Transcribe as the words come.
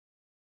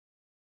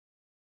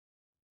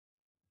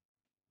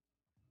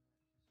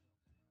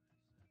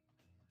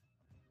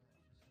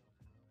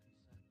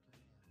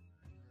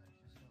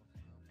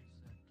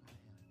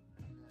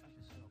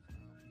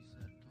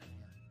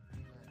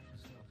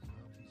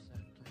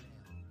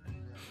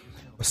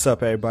What's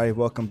up, everybody?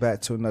 Welcome back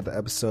to another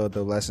episode of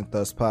the Lesson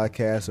Thoughts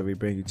Podcast, where we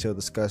bring you chill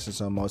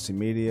discussions on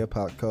multimedia,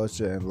 pop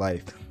culture, and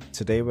life.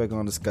 Today, we're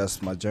going to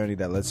discuss my journey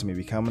that led to me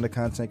becoming a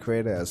content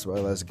creator, as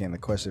well as again a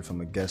question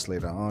from a guest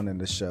later on in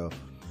the show.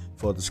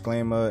 For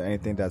disclaimer,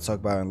 anything that I talk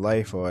about in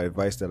life or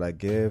advice that I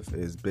give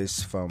is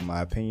based from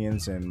my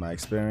opinions and my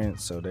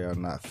experience, so they are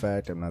not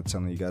fact. I'm not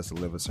telling you guys to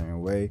live a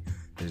certain way.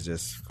 It's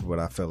just what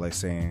I feel like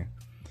saying.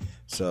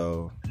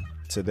 So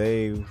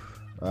today,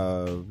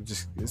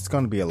 it's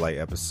going to be a light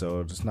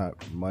episode. There's not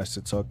much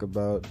to talk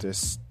about.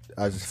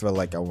 I just feel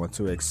like I want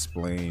to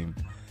explain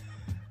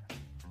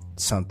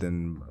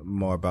something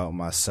more about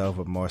myself,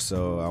 but more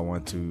so I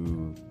want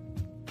to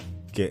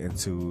get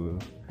into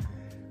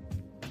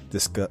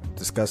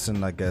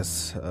discussing, I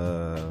guess,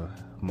 a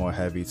more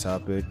heavy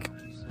topic.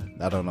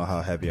 I don't know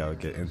how heavy I would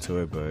get into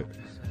it, but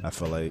I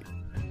feel like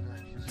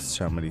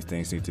some of these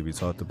things need to be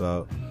talked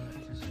about.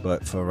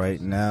 But for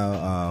right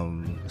now,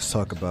 let's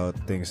talk about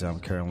things I'm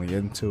currently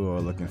into or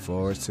looking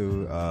forward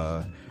to.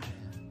 I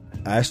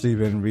actually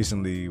been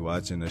recently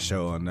watching a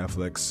show on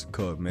Netflix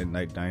called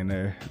Midnight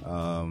Diner.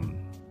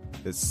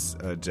 It's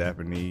a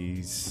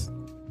Japanese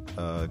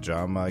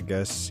drama, I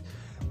guess,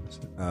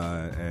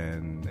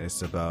 and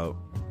it's about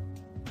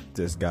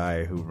this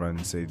guy who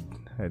runs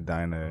a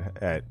diner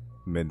at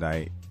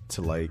midnight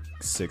to like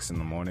 6 in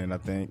the morning, I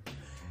think,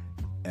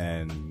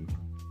 and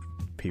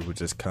people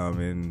just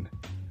come in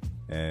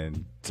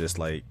and just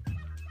like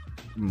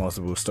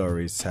multiple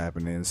stories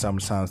happening.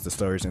 Sometimes the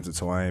stories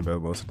intertwine, but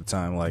most of the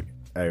time, like,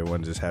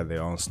 everyone just have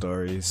their own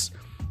stories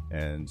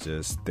and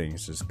just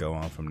things just go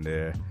on from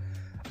there.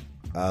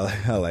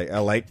 I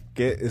like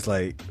it. It's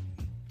like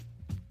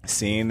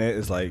seeing it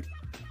is like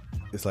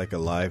it's like a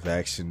live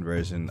action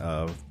version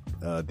of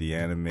the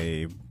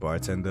anime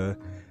Bartender,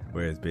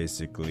 where it's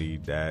basically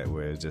that,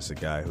 where it's just a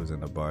guy who's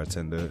in a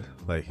bartender,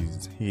 like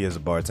he is a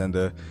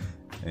bartender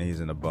and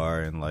he's in a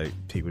bar, and like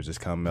people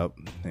just come up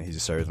and he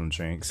just serves them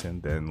drinks,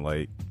 and then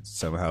like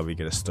somehow we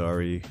get a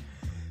story,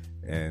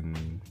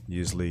 and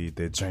usually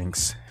the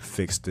drinks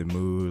fix the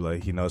mood.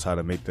 Like, he knows how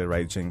to make the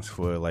right drinks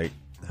for like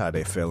how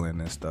they feeling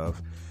and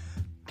stuff.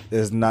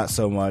 It's not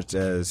so much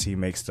as he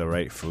makes the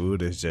right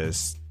food, it's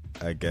just,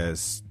 I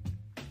guess,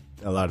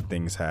 a lot of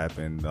things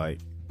happen, like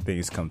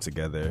things come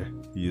together,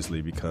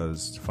 usually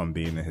because from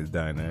being in his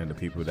diner and the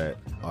people that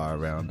are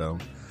around him.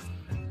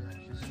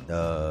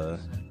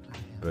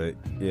 But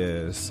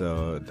yeah,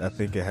 so I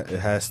think it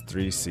has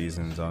 3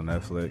 seasons on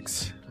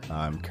Netflix.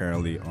 I'm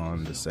currently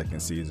on the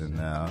 2nd season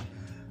now,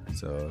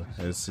 so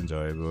it's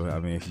enjoyable. I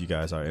mean, if you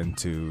guys are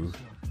into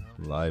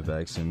live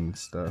action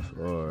stuff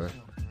or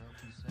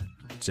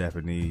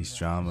Japanese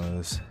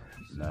dramas,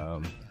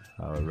 I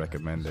would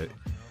recommend it.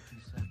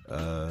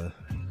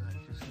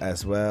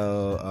 As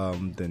well,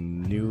 the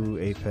new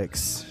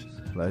Apex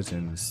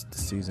Legends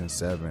Season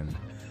 7.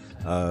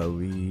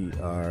 We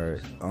are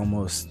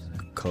almost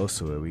close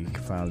to it. We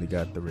finally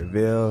got the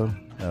reveal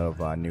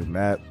of our new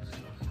map,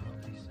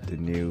 the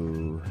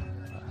new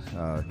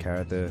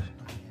character,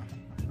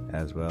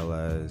 as well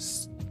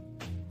as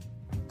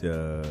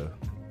the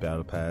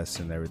battle pass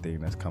and everything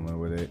that's coming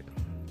with it.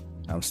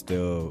 I'm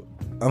still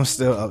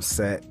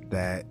upset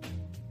that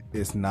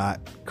it's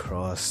not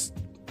crossplay,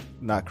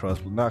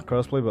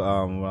 but what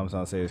I'm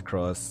trying to say is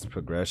cross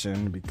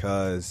progression,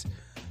 because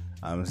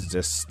I'm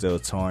just still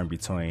torn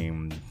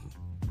between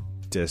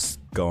just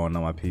going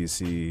on my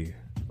PC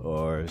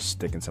or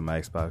sticking to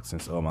my Xbox,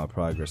 since all my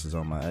progress is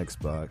on my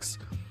Xbox.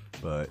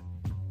 But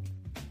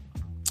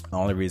the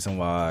only reason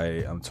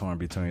why I'm torn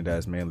between that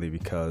is mainly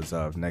because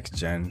of next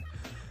gen.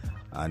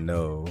 I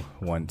know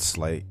once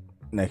like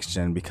next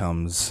gen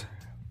becomes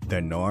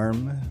the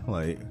norm,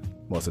 like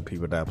most of the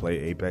people that play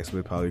Apex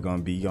we're probably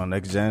gonna be on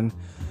next gen,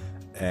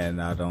 and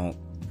I don't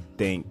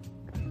think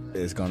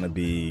it's gonna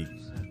be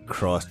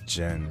cross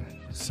gen,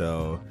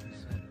 so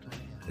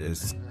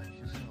it's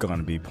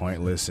gonna be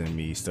pointless in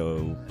me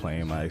still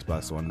playing my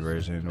Xbox One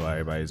version while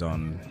everybody's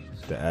on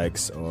the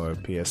X or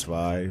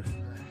PS5,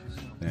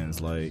 and it's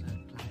like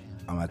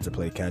I'm gonna have to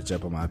play catch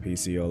up on my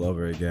PC all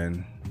over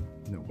again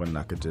when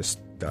I could just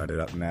start it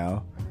up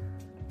now.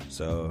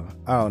 So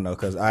I don't know,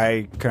 because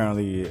I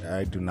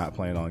do not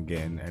plan on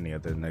getting any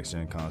of the next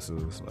gen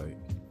consoles. Like,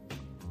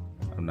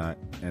 I'm not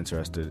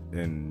interested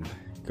in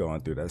going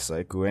through that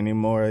cycle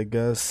anymore, I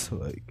guess.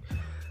 Like,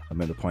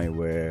 I'm at the point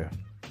where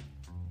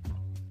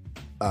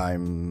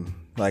I'm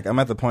at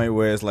the point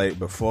where it's like,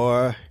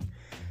 before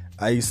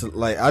I used to,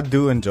 like, I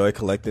do enjoy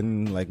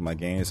collecting like my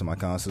games and my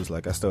consoles.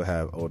 Like, I still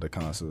have older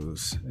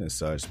consoles and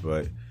such,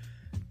 but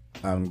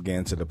I'm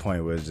getting to the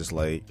point where it's just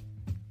like,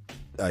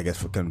 I guess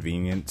for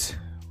convenience,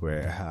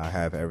 where I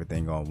have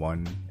everything on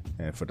one,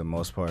 and for the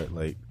most part,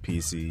 like,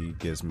 PC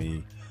gives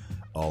me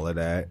all of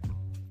that.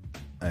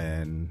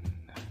 And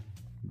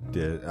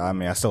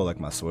I still like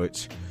my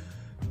Switch.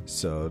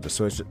 So the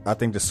Switch, I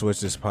think the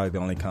Switch is probably the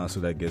only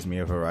console that gives me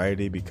a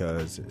variety,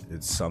 because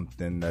it's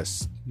something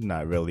that's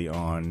not really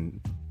on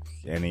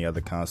any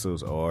other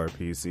consoles or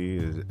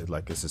PC. It's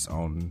like it's its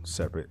own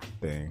separate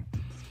thing.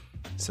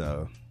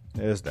 So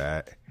there's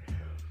that.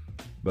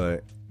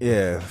 But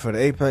yeah, for the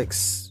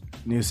Apex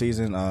new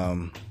season,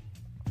 I'm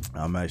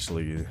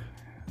actually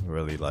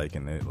really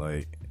liking it.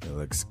 Like, it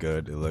looks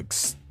good. It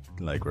looks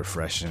like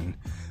refreshing.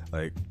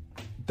 Like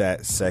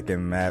that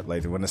second map,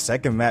 like when the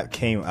second map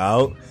came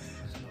out,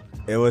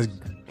 it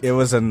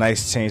was a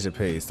nice change of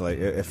pace. Like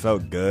it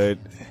felt good.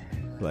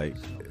 Like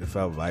it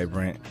felt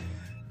vibrant.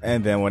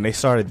 And then when they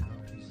started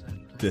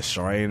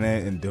destroying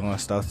it and doing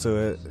stuff to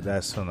it,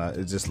 that's when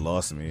it just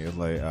lost me. It was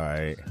like, all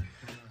right,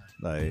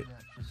 like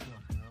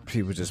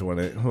people just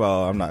wanted.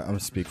 Well, I'm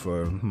speak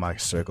for my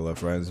circle of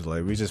friends.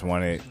 Like we just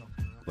wanted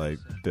like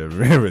the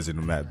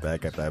original map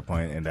back at that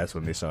point, and that's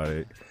when they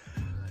started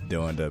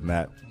doing the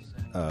map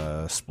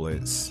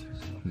splits,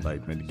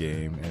 like mid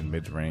game and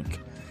mid rank.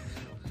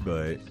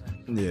 But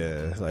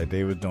yeah, like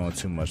they were doing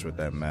too much with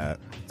that map.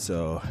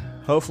 So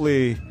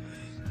hopefully,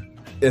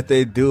 if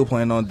they do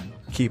plan on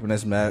keeping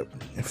this map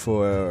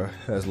for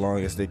as long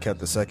as they kept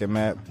the second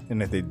map,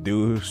 and if they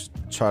do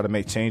try to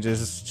make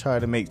changes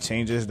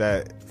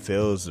that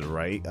feels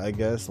right, I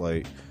guess.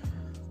 Like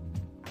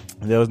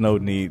there was no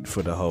need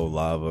for the whole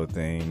lava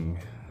thing.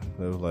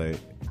 There was like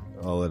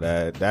all of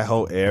that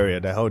whole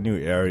new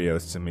area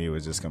to me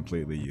was just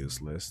completely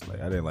useless.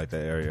 Like I didn't like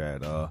that area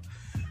at all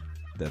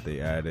that they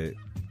added.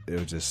 It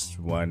was just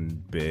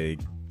one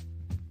big,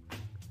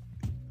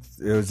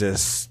 it was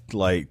just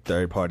like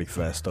third party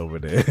fest over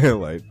there.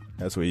 Like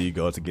that's where you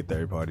go to get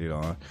third partied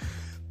on.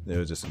 It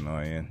was just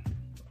annoying.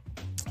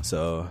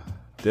 So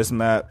this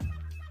map,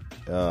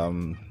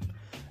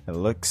 it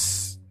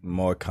looks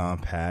more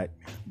compact,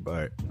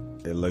 but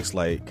it looks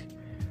like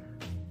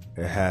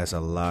it has a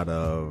lot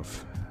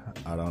of,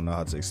 I don't know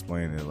how to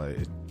explain it. Like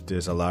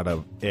there's a lot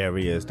of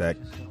areas that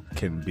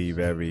can be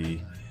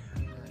very,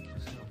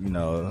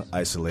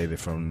 isolated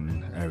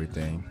from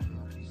everything.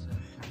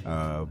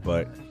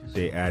 But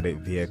they added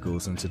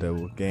vehicles into the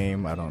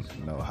game. I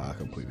don't know how I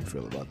completely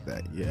feel about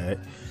that yet.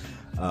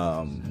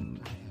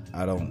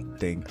 I don't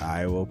think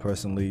I will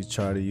personally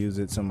try to use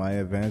it to my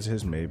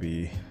advantage.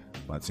 Maybe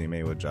my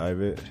teammate will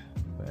drive it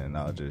and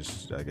I'll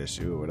just, I guess,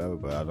 shoot or whatever.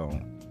 But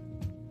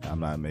I'm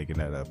not making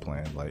that a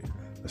plan. Like,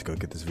 let's go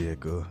get this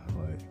vehicle.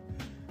 Like,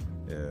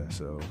 yeah.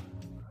 So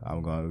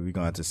we're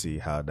gonna have to see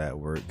how that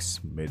works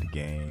mid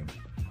game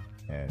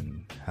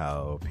and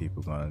how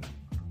people gonna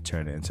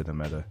turn it into the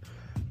meta.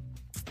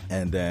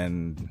 And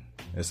then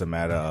it's a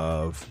matter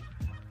of,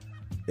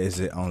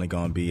 is it only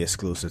going to be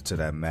exclusive to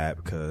that map?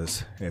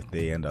 Because if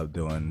they end up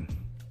doing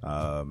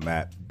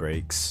map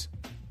breaks,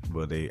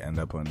 will they end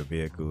up putting the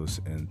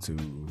vehicles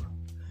into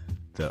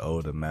the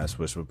older maps,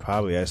 which would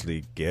probably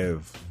actually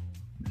give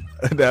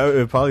that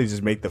would probably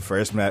just make the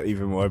first map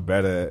even more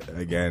better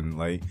again.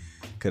 Like,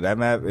 because that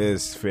map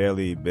is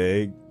fairly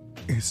big,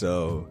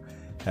 so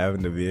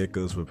having the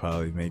vehicles would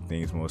probably make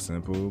things more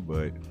simple.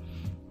 But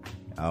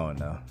I don't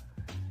know.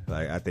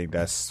 Like, I think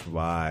that's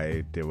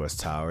why there was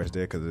towers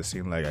there, because it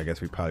seemed like, I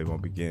guess we probably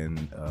won't be getting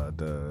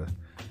the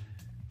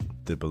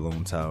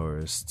balloon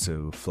towers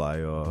to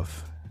fly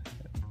off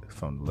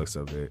from the looks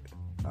of it.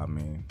 I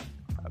mean,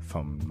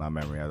 from my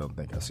memory, I don't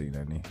think I've seen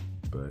any,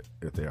 but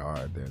if there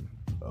are, then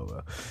oh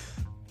well.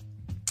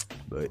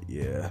 But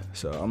yeah,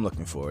 so I'm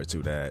looking forward to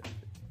that.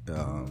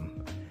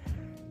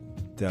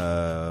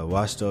 The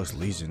Watch Dogs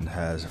Legion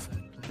has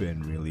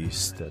been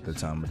released at the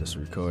time of this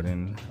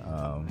recording.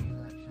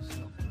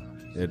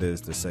 It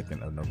is the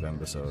 2nd of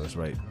November, so it's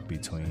right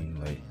between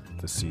like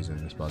the season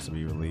is supposed to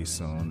be released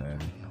soon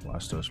and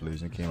Watch Dogs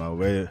Legion came out.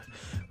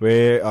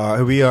 We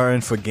are in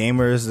for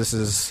gamers. This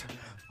is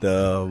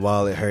the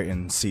wallet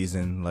hurting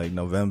season, like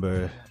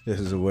November.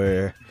 This is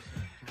where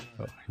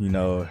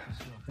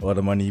all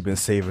the money you've been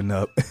saving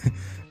up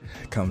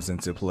comes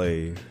into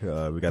play.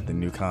 We got the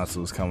new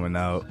consoles coming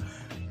out,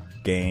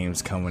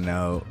 games coming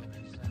out,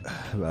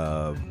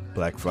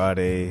 Black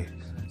Friday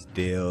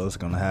deals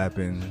gonna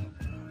happen.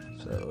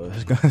 So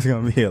it's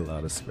gonna be a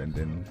lot of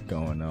spending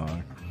going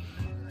on.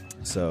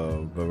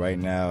 So, but right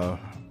now,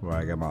 where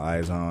I got my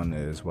eyes on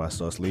is Watch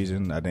Dogs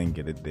Legion. I didn't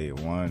get it day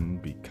one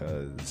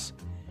because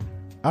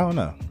I don't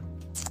know.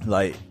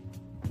 Like,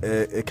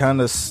 it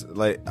kind of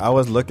like I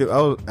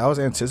was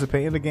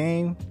anticipating the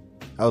game.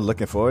 I was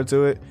looking forward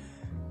to it,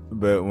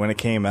 but when it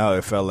came out,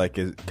 it felt like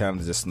it kind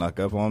of just snuck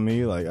up on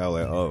me. Like I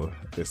was like, oh,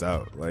 it's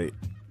out. Like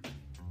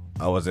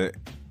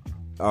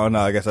I don't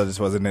know, I guess I just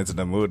wasn't into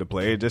the mood to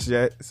play it just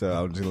yet, so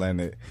I'm just letting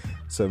it.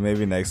 So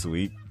maybe next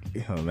week,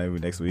 or maybe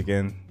next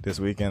weekend, this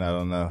weekend, I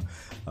don't know.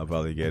 I'll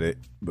probably get it,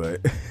 but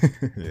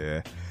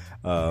yeah,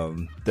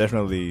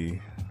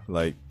 definitely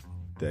like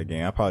that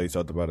game. I probably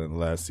talked about it in the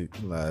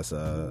last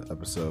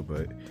episode,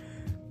 but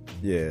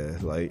yeah,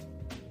 like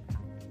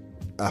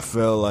I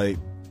feel like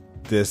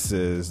this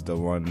is the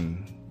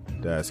one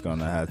that's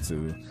gonna have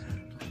to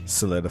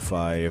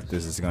solidify if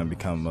this is going to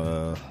become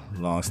a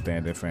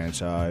long-standing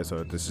franchise,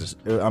 or if this is,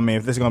 I mean,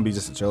 if this is going to be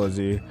just a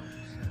trilogy,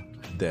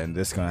 then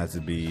this is going to have to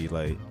be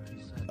like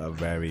a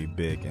very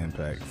big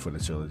impact for the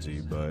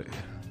trilogy. But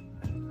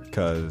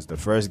because the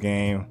first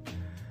game,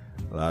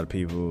 a lot of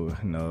people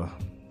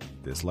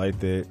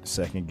disliked it.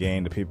 Second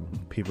game, the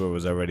people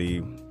was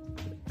already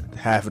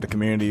half of the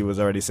community was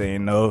already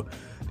saying no,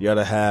 the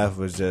other half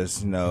was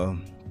just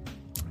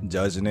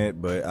judging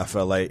it. But I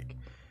felt like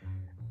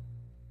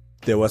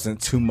there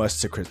wasn't too much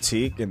to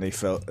critique, and they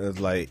felt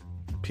like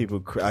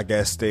people, I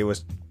guess they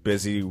was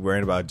busy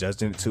worrying about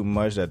judging it too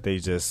much that they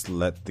just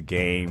let the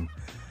game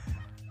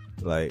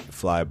like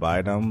fly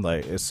by them.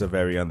 Like, it's a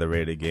very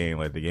underrated game.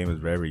 Like, the game is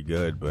very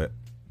good, but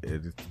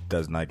it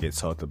does not get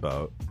talked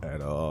about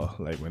at all,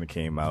 like when it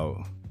came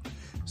out.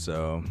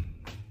 So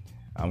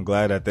I'm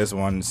glad that this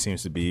one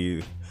seems to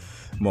be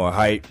more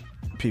hype.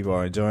 People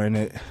are enjoying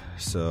it,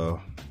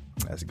 so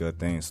that's a good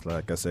thing. So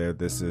like I said,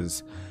 this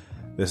is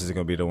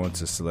gonna be the one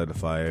to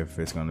solidify if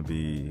we're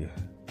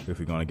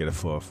gonna get a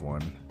fourth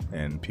one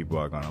and people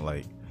are gonna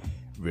like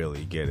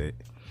really get it.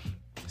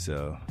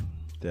 So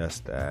that's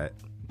that.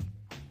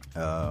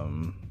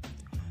 The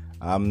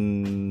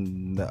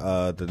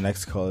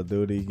next Call of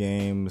Duty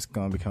game is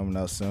gonna be coming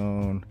out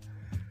soon.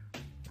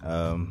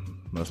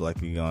 Most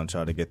likely gonna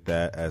try to get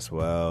that as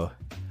well.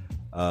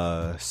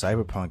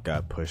 Cyberpunk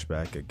got pushed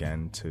back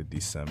again to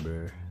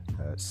December.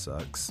 That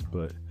sucks,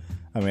 but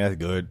I mean that's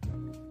good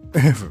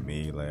for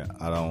me. Like,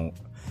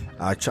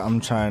 I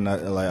try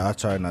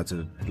not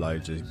to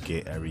like just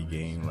get every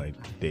game like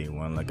day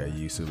one like I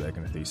used to back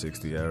in the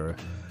 360 era.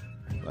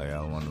 Like,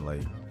 I want to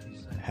like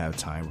have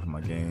time with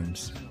my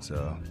games,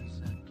 so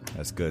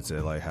that's good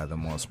to like have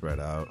them all spread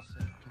out.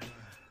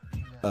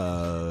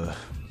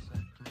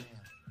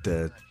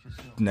 The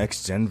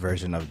next gen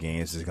version of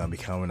games is gonna be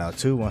coming out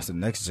too once the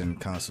next gen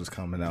console's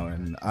coming out,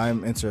 and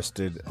I'm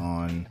interested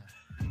on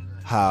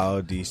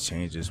how these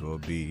changes will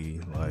be.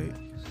 Like,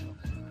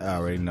 I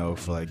already know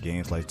for like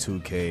games like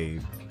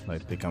 2K,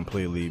 like they're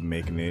completely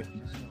making it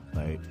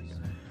like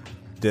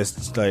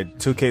this. Like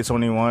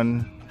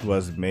 2K21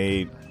 was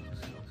made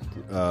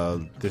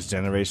this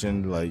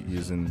generation, like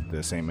using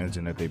the same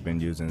engine that they've been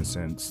using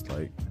since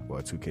like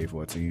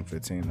 2K14,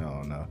 15, I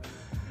don't know.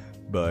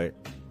 But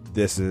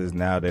this is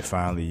now they're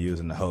finally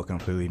using the whole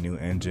completely new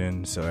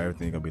engine, so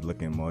everything's gonna be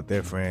looking more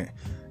different.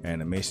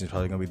 Animation's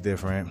probably gonna be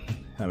different.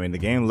 I mean, the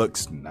game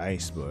looks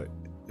nice, but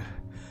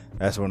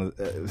that's one of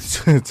the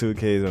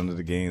 2K is one of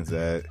the games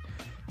that,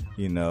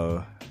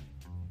 beyond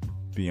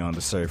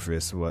the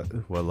surface, what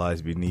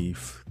lies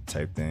beneath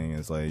type thing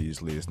is like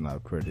usually it's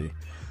not pretty.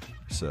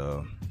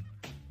 So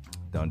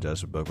don't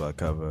judge a book by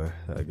cover,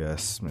 I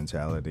guess,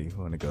 mentality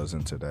when it goes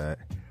into that.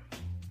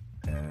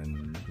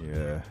 And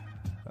yeah,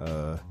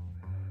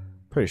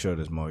 pretty sure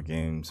there's more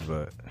games,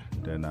 but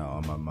they're not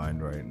on my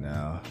mind right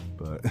now.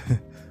 But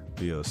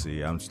we'll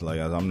see. I'm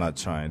not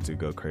trying to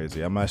go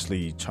crazy. I'm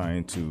actually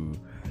trying to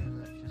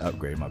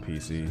upgrade my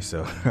PC.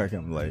 So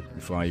I'm like,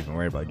 before I even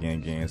worry about getting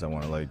games, I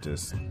want to like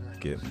just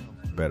get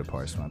better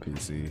parts for my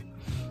PC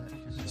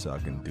so I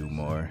can do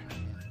more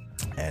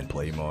and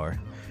play more.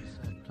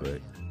 But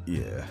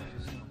yeah.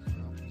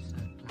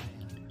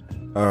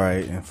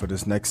 Alright, and for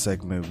this next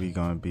segment, we're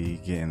going to be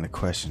getting the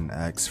question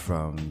asked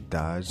from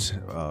Dodge,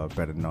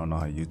 better known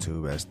on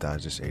YouTube as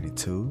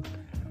Dodgers82.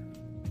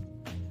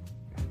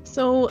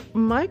 So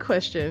my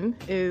question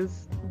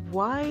is,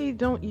 why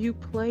don't you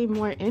play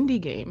more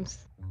indie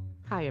games?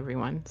 Hi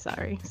everyone,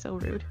 sorry, so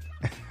rude.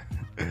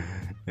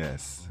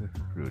 Yes,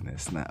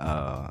 rudeness.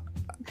 Now,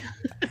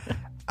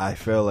 I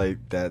feel like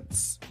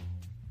that's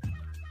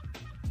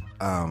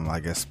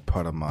I guess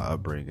part of my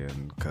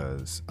upbringing,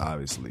 because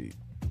obviously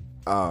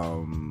I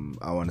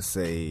want to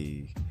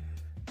say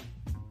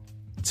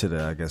to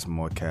the, I guess,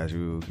 more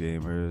casual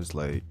gamers,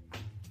 like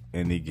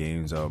indie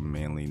games are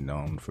mainly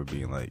known for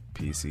being like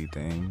PC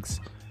things,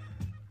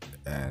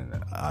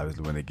 and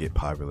obviously when they get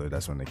popular,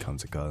 that's when they come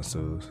to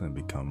consoles and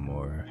become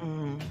more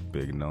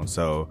big known.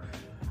 So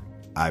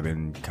I've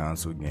been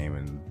console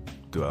gaming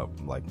throughout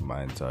like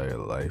my entire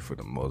life for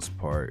the most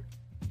part,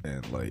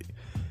 and like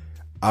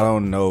I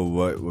don't know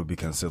what would be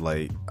considered,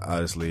 like,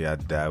 honestly I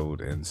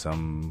dabbled in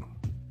some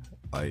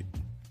like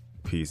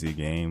PC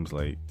games,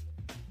 like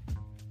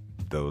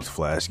those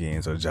Flash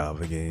games or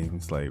Java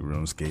games, like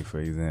RuneScape, for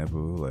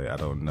example. Like, I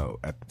don't know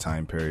at the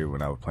time period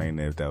when I was playing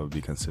it if that would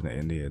be considered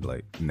indie.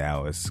 Like,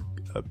 now it's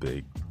a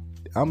big,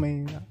 I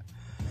mean,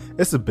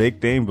 it's a big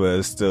thing, but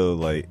it's still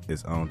like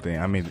its own thing.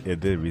 I mean,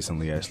 it did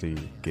recently actually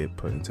get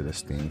put into the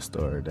Steam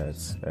store.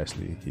 That's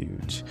actually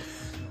huge.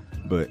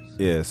 But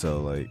yeah,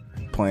 so like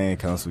playing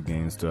console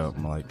games throughout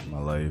my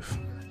life,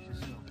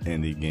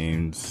 indie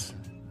games,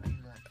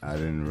 I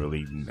didn't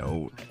really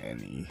know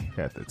any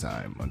at the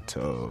time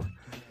until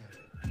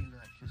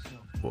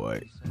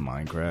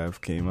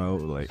Minecraft came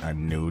out. Like, I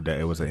knew that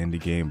it was an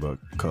indie game, but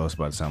cause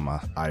by the time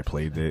I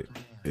played it,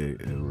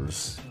 it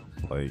was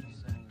like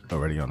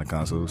already on the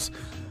consoles.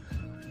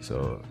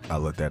 So I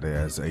looked at it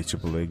as a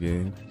AAA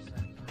game.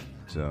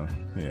 So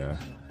yeah,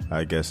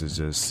 I guess it's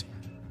just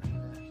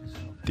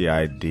the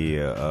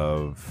idea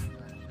of,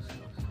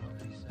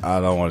 I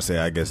don't want to say,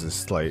 I guess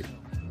it's like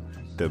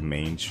the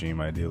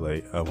mainstream idea,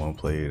 like I won't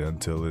play it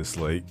until it's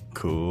like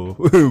cool.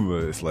 But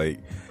it's like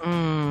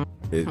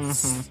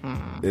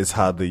it's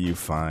how do you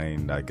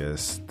find, I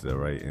guess, the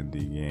right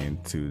indie game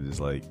to just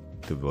like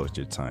devote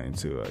your time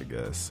to, I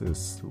guess,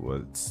 is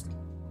what's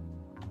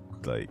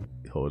like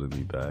holding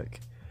me back.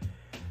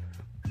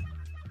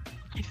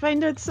 I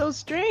find that so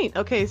strange.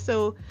 Okay,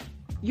 so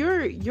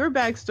your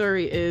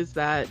backstory is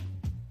that,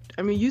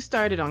 I mean, you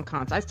started on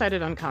console. I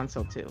started on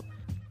console too.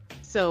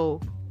 So,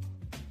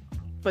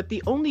 but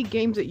the only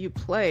games that you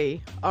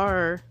play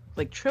are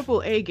like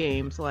triple A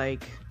games,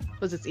 like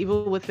was it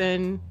Evil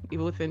Within,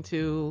 Evil Within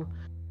 2,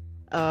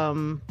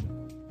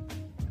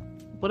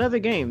 what other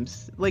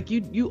games? Like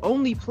you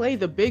only play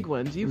the big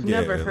ones. You've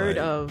never heard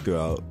like, of.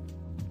 Throughout,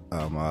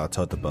 I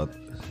talked about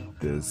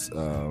this.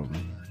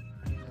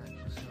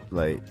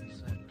 Like,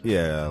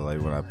 yeah,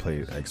 like when I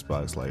played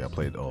Xbox, like I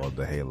played all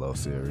the Halo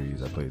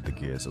series. I played the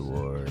Gears of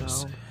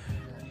Wars.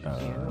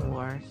 Gears of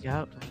War.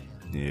 Yep.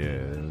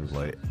 Yeah,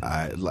 like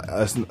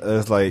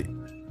it's like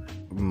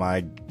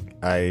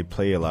I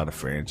play a lot of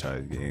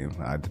franchise games.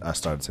 I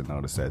started to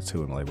notice that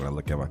too, and like when I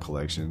look at my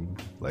collection,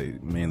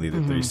 like mainly the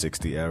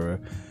 360 era,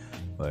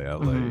 like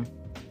I'm like,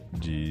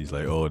 geez,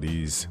 like all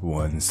these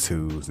 1s,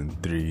 2s, and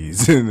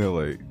 3s, and they're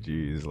like,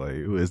 geez,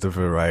 like where's the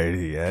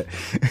variety at?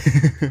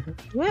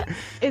 What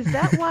is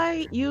that?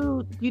 Why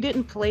you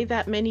didn't play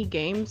that many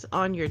games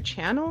on your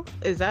channel?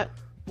 Is that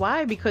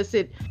why? Because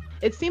it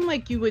seemed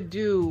like you would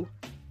do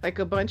like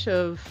a bunch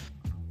of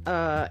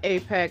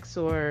Apex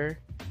or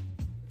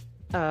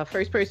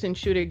first-person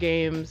shooter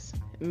games,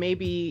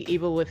 maybe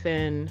Evil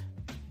Within,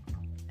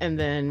 and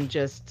then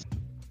just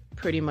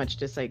pretty much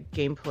just like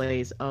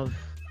gameplays of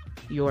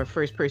your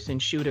first-person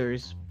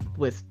shooters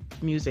with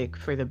music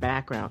for the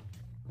background.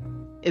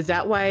 Is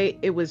that why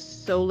it was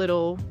so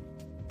little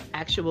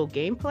actual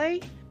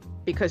gameplay?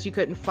 Because you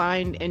couldn't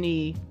find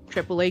any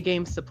AAA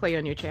games to play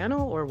on your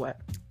channel, or what?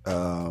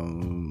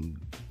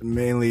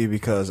 Mainly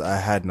because I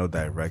had no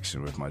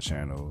direction with my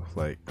channel.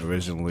 Like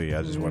originally,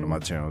 I just wanted my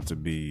channel to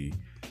be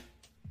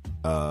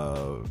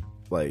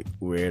like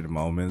weird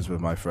moments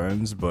with my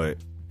friends, but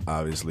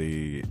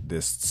obviously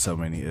there's so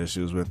many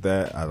issues with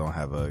that. I don't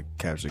have a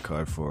capture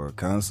card for a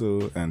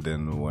console, and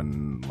then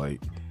when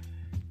like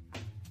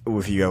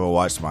if you ever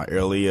watched my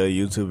earlier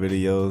YouTube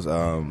videos,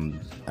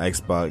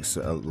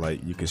 Xbox,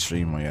 like you can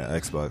stream on your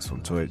Xbox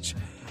from Twitch,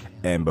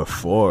 and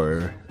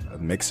before a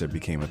Mixer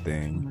became a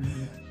thing,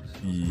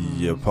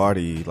 your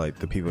party, like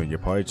the people in your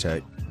party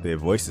chat, their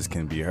voices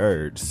can be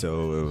heard.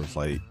 So it was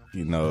like,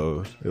 you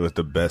know, it was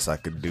the best I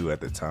could do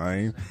at the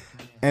time.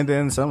 And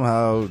then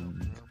somehow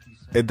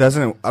it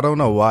doesn't, I don't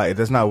know why, it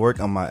does not work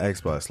on my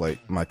Xbox.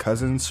 Like my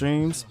cousin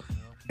streams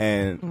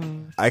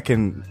and I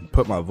can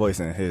put my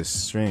voice in his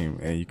stream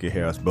and you can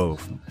hear us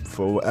both.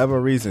 For whatever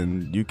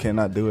reason, you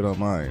cannot do it on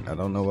mine. I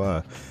don't know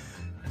why.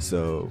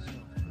 So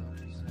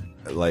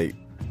like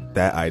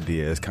that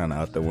idea is kind of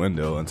out the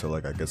window until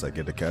like I guess I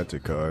get a capture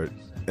card.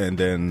 And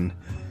then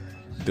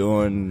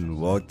doing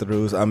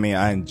walkthroughs, I mean,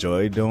 I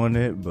enjoy doing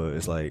it, but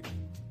it's like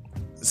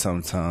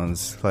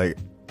sometimes like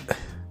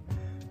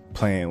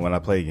when I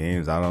play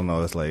games, I don't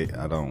know, it's like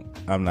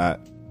I'm not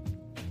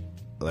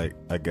like,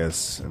 I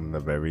guess, I'm a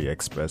very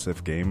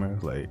expressive gamer.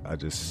 Like I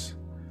just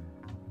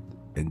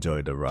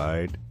enjoy the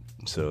ride,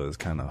 so it's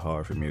kind of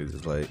hard for me to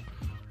just like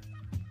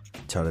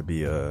try to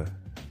be a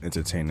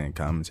entertaining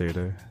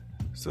commentator.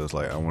 So it's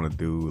like I want to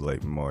do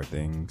like more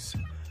things,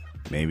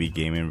 maybe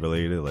gaming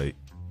related, like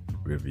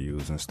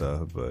reviews and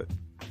stuff, but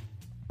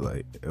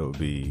like it would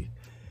be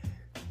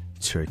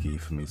tricky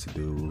for me to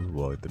do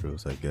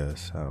walkthroughs, I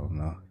guess. I don't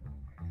know.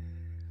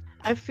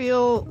 I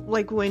feel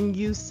like when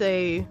you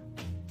say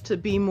to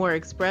be more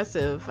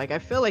expressive, like I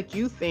feel like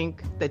you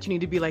think that you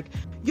need to be like,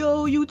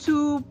 yo,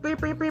 YouTube,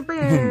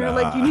 nah.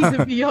 Like you need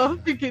to be all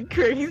freaking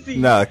crazy.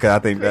 Nah, cause I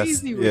think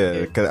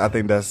cause I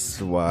think that's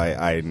why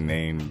I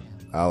named.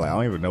 I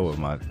don't even know what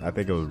I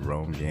think it was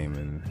Rome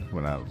Gaming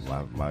when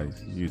my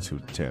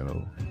YouTube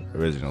channel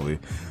originally,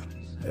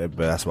 but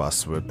that's why I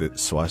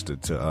swatched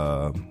it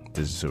to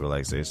Digital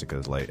Relaxation,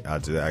 because like I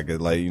get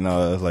like, you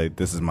know, it's like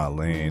this is my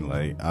lane.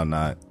 Like I'm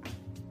not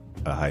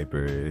a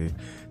hyper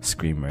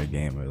screamer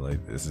gamer.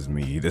 Like this is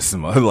me. This is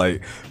my,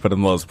 like, for the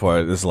most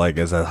part, it's like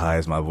as high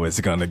as my voice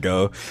is gonna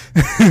go.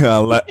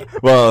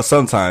 Well,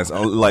 sometimes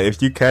like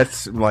if you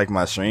catch like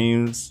my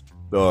streams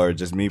or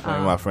just me playing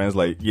with my friends,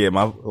 like I'm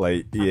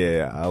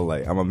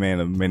a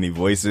man of many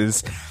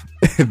voices.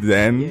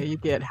 Then you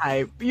get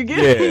hype. You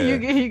get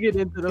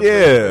into the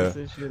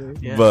voices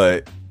shooters. Yeah.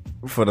 But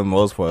for the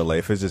most part, like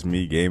if it's just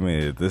me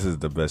gaming, this is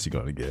the best you're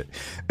gonna get.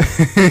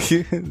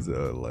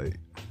 So like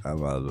I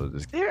might as well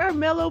just. There are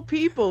mellow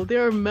people.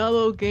 There are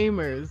mellow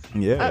gamers.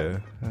 Yeah.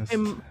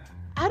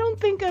 I don't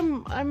think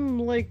I'm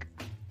like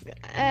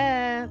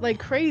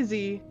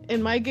crazy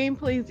in my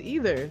gameplays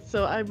either.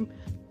 So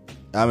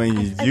I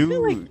mean,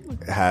 you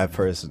have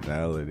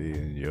personality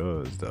in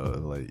yours though.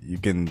 Like you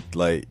can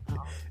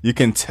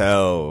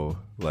tell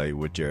like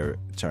what you're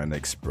trying to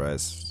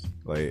express.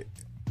 Like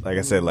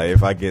I said, like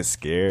if I get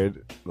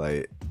scared,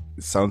 like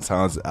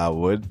sometimes I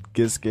would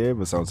get scared,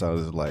 but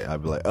sometimes it's like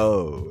I'd be like,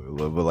 oh,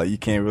 but like you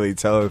can't really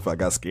tell if I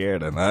got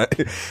scared or not.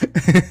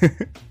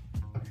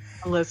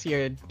 Unless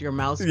your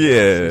mouse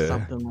or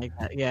something like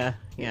that. Yeah.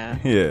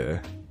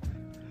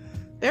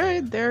 There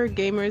are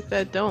gamers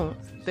that don't.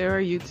 There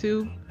are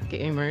YouTube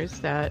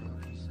gamers that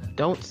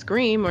don't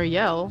scream or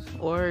yell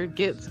or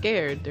get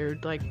scared. They're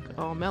like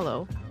all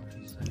mellow.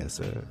 That's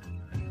it.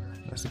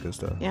 That's the good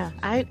stuff. Yeah,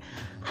 I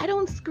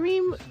don't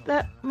scream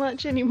that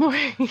much anymore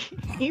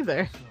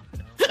either.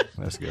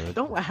 That's good.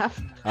 Don't laugh.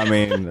 I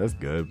mean, that's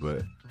good,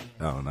 but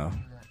I don't know.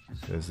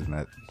 Isn't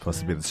that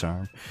supposed to be the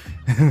charm?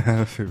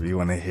 You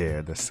want to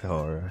hear this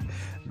horror?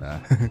 Nah.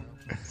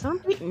 Some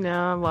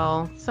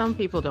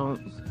people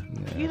don't.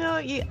 Yeah. You know,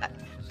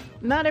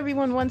 not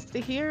everyone wants to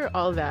hear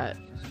all that.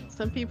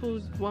 Some people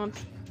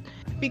want,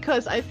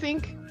 because I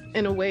think,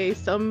 in a way,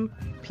 some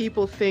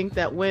people think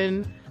that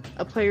when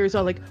a player is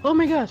all like, oh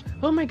my gosh,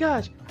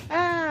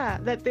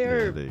 that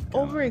they're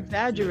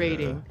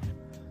over-exaggerating. Yeah.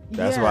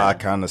 That's why I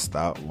kind of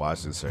stopped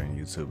watching certain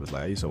YouTubers.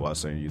 Like, I used to watch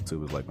certain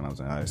YouTubers like when I was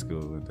in high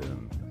school, and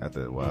then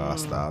after a while I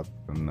stopped.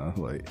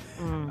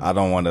 I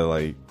don't want to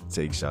like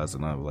take shots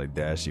at them. Like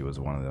Dashy was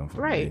one of them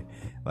for me.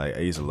 Like I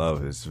used to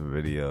love his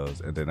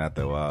videos, and then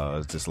after a while,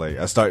 it's just like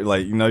I start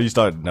like you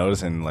start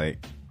noticing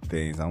like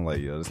things. I'm like,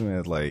 yo, this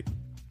man's like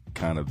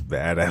kind of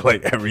bad at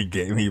like every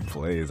game he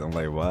plays. I'm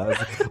like, why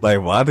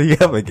do you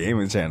have a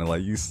gaming channel?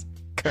 Like you.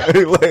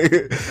 Like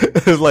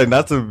it's like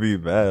not to be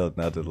bad,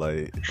 not to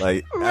like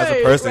as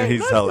a person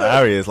he's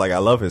hilarious. Like I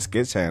love his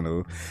skit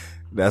channel.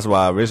 That's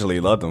why I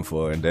originally loved him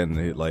for, and then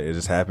it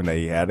just happened that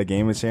he had a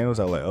gaming channel.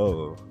 So I'm like,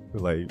 oh,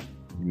 like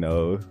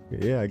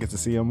I get to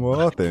see him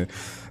more often.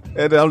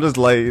 And then I'm just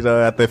like,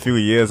 after a few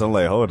years, I'm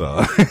like, hold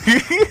on,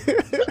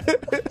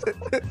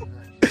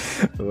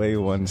 wait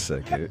 1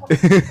 second.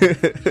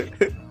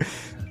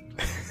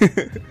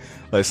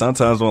 Like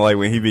sometimes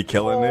when he be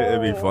killing it,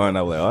 it'd be fun.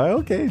 I'm like, oh,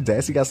 okay,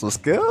 Dashy got some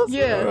skills.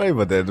 Yeah. All right,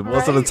 but then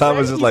most of the time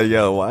it's just like,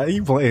 yo, why are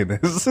you playing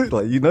this?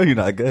 Like, you're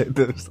not good at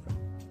this.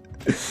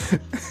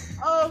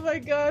 Oh my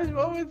gosh,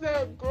 what was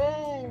that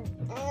game?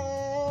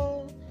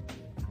 Oh,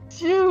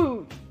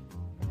 shoot.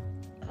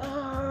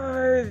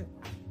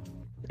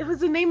 It was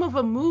the name of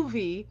a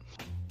movie,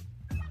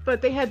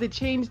 but they had to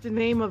change the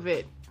name of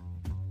it.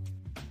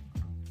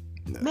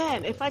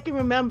 Man, if I can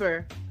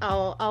remember,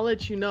 I'll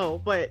let you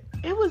know. But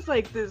it was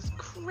like this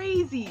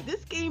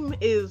game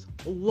is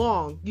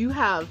long. You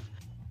have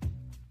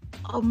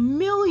a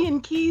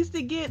million keys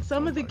to get.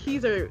 Some of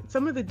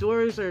the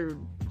doors are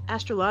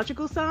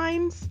astrological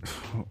signs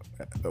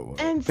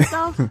and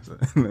stuff.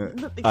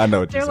 I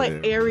know what they're like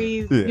saying.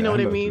 Aries, yeah, you know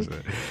what I mean?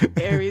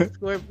 Aries,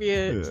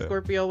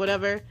 Scorpio,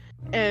 whatever.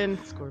 And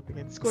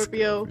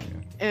Scorpio.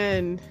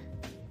 And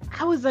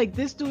I was like,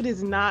 this dude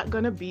is not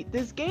gonna beat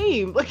this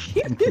game. Like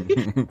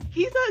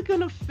he's not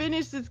gonna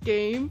finish this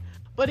game.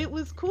 But it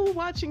was cool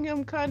watching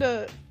him kind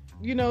of,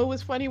 it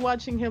was funny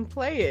watching him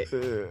play it.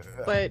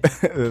 But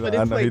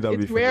it's like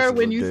it's rare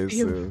when you see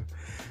him. Soon.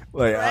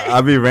 Like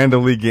I'll be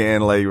randomly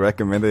getting like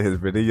recommended his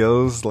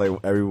videos like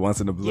every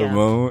once in a blue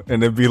moon,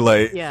 and it'd be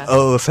like,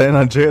 oh, San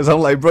Andreas. I'm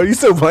like, bro, you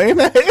still playing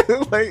that?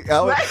 Like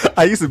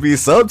I used to be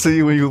sub to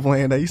you when you were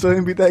playing that. You still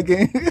didn't beat that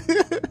game?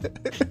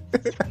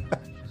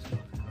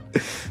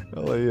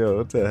 I'm like, yo,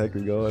 what the heck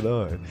is going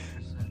on?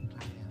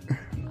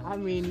 I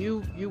mean,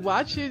 you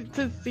watch it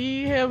to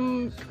see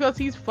him because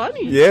he's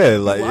funny. Yeah,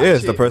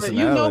 it's the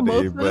personality. But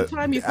most of the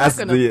time he's not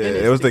gonna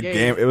finish it was the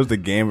game. It was the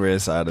gamer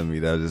inside of me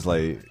that was just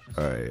like,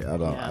 all right,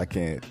 I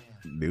can't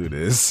do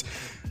this.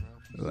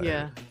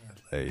 Like,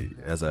 like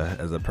as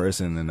a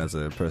person and as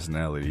a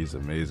personality, he's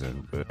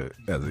amazing. But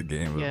as a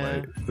gamer,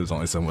 like there's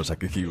only so much I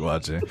could keep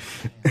watching.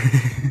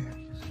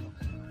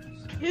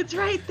 It's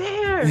right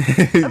there.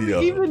 I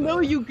mean, even though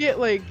you get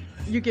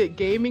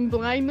gaming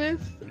blindness.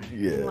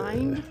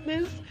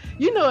 Blindness,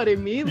 you know what I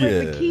mean?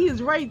 Like the key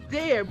is right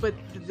there, but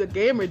the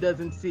gamer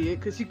doesn't see it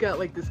because you got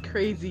like this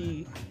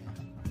crazy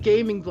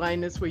gaming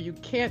blindness where you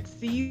can't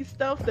see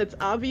stuff that's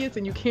obvious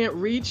and you can't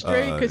read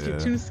straight because you're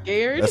too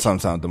scared. That's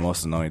sometimes the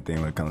most annoying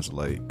thing when it comes to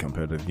like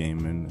competitive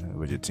gaming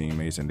with your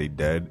teammates and they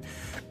dead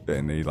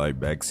and they like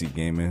backseat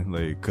gaming,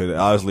 like because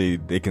obviously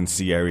they can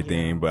see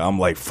everything, but I'm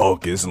like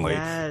focused and like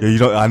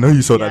I know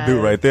you saw that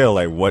dude right there.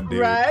 Like what dude?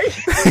 Right.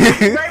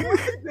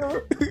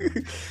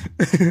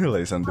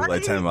 Like some dude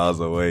like 10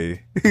 miles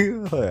away.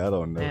 Like I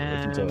don't know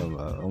what you're talking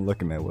about. I'm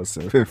looking at what's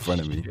in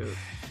front of me.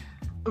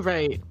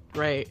 Right.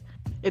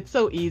 It's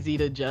so easy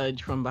to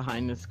judge from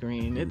behind the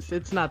screen.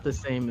 It's not the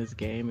same as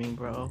gaming,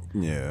 bro.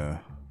 Yeah.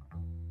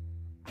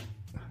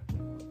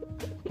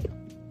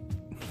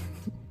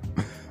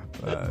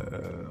 My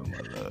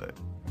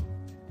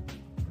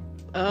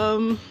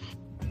Lord.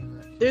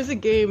 There's a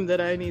game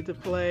that I need to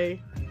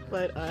play,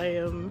 but I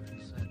am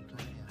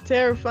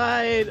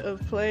terrified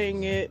of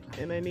playing it,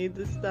 and I need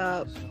to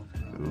stop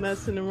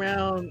messing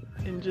around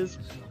and just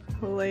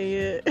play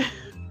it.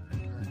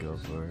 Go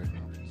for it.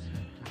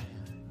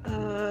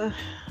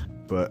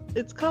 But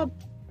it's called.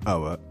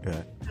 Oh, what?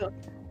 Yeah.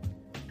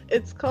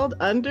 It's called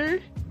Under.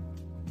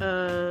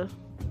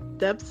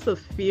 Depths of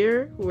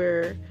Fear,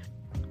 where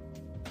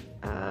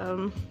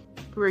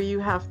you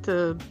have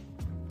to,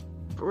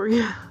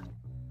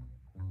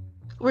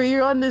 where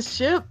you're on this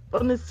ship,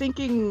 on the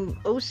sinking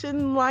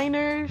ocean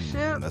liner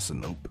ship. That's a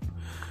nope.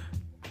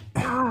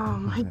 Oh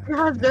my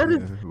god, that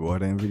is.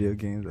 Water in video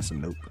games. That's a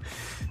nope.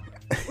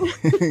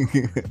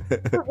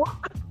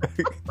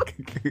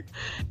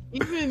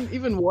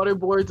 Even water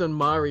boards on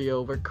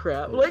Mario were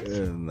crap. Like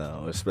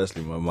no,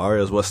 especially when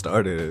Mario's what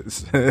started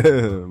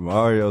it.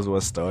 Mario's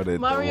what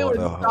started Mario the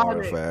water and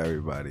horror Sonic. for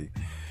everybody.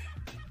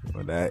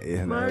 Well, that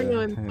is Mario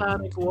and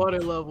Sonic water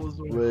levels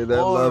were with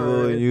that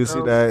level, hard, you see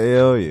bro. that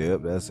L?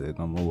 Yep, that's it.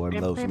 No more water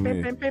levels for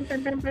me.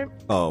 Bam.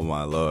 Oh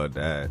my lord,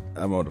 that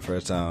I remember the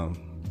first time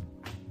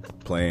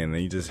playing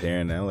and you just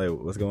hearing that, I'm like,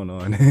 what's going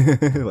on?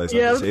 Like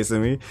something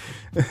chasing me.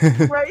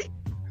 Right.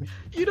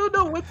 You don't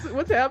know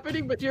what's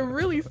happening, but you're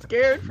really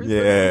scared for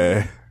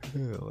Yeah.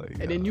 something. Like,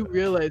 And then you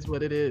realize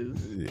what it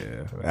is.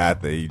 yeah.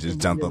 After you just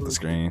jumped off the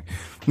screen.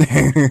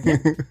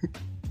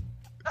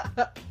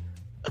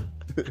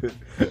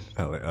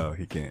 I'm like, oh,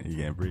 he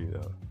can't breathe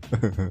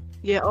though.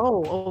 Yeah,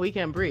 oh, we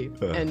can't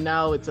breathe. And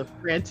now it's a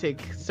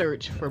frantic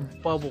search for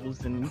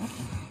bubbles and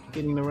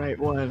getting the right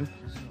one.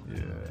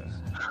 Yeah.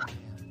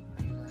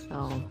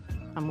 So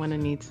I'm gonna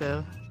need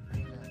to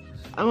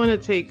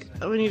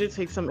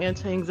take some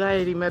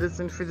anti-anxiety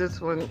medicine for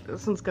this one.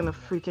 This one's gonna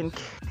freaking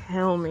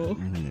kill me.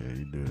 Yeah,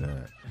 you do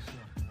that.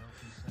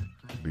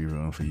 Be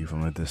rooting for you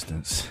from a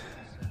distance.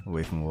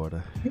 Away from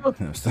water. On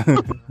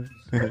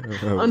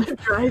the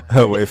dry.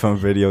 Away from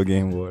video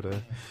game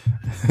water.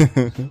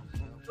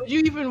 Would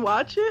you even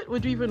watch it?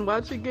 Would you even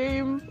watch a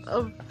game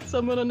of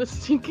someone on a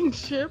sinking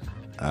ship?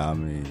 I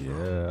mean,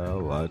 yeah,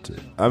 I'll watch it.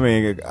 I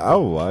mean,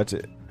 I'll watch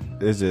it.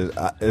 It's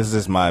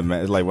just my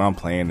like when I'm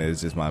playing it,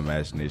 it's just my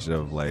imagination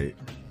of like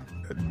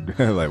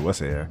like what's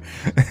here.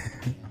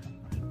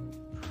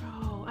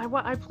 Bro,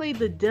 I played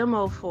the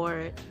demo for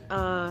it,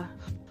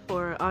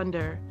 for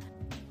Under.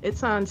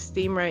 It's on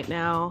Steam right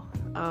now,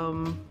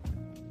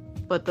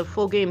 but the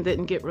full game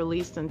didn't get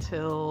released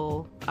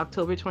until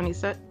October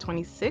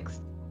 26th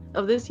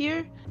of this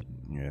year.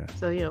 Yeah.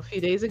 So, a few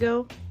days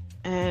ago.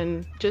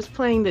 And just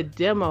playing the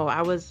demo,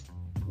 and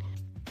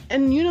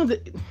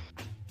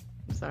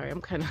sorry,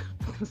 I'm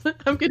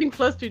getting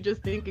flustered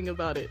just thinking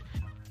about it.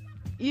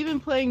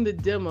 Even playing the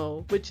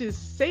demo, which is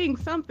saying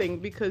something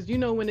because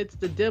when it's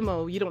the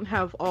demo, you don't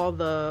have all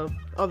the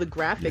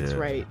graphics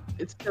right.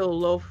 It's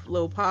still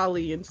low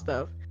poly and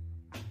stuff.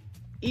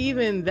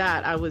 Even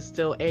that, I was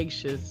still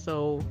anxious.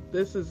 So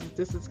this is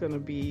gonna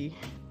be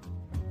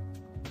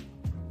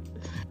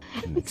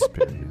an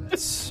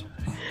experience.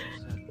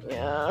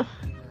 Yeah,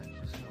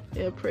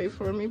 pray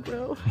for me,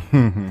 bro.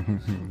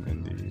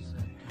 Indeed.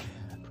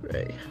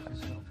 Pray.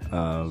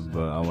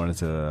 But I wanted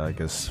to, I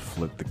guess,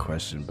 flip the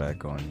question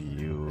back on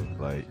you.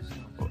 Like,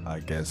 I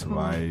guess,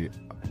 why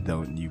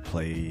don't you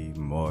play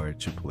more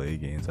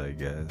AAA games, I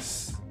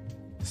guess?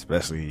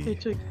 Especially... They're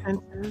too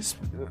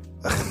expensive.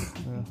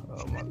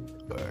 Oh, my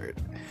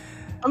word.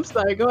 I'm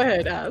sorry, go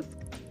ahead, ask.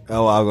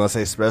 Oh, I was going to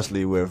say,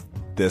 especially with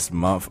this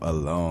month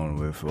alone,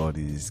 with all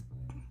these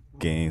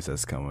games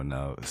that's coming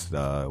out.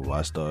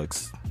 Watch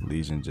Dogs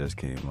Legion just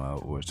came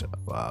out, which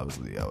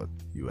obviously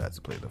you had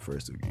to play the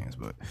first two games,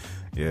 but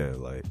yeah,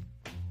 like,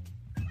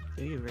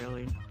 do you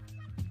really?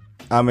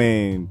 I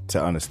mean,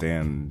 to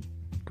understand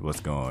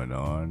what's going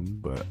on,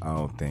 but I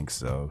don't think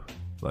so.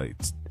 Like,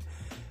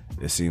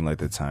 it seemed like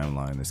the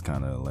timeline is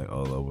kind of like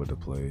all over the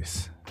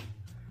place.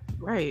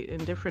 Right,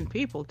 and different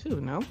people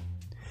too, no?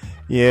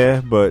 Yeah,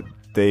 but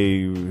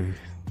they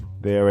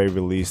already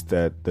released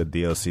that the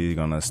DLC is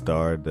gonna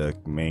star the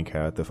main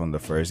character from the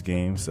first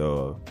game,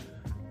 so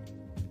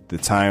the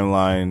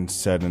timeline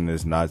setting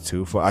is not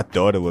too far. I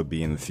thought it would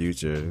be in the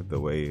future the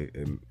way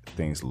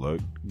things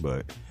look,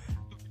 but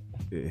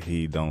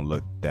he don't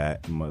look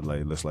that much.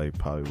 Like, looks like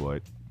probably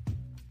what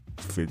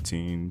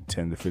 10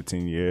 to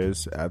 15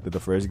 years after the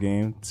first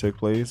game took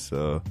place.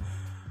 So,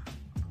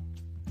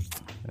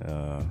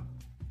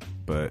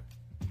 but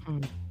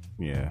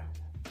yeah.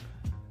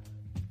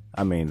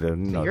 I mean, so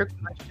your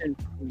question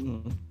to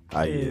me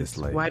is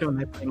like, why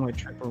don't I play more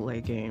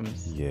AAA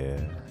games?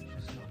 Yeah.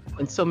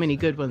 When so many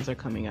good ones are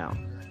coming out.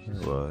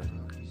 Well,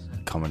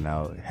 coming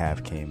out,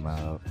 half came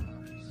out.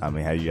 I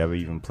mean, have you ever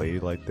even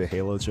played like the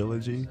Halo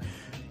trilogy?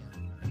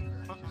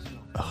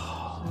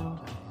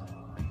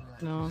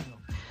 No.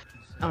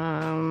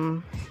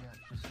 I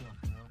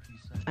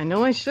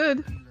know I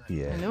should.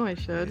 Yeah. I know I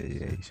should.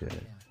 Yeah, you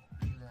should.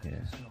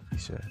 Yeah, you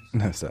should.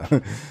 No, so.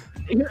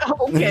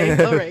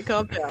 Okay, all right,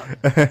 calm down.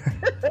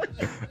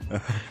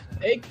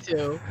 Take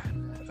two.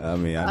 I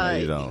mean, I know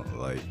you don't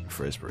like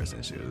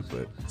first-person shooters,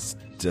 but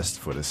just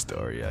for the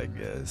story, I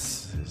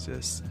guess it's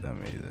just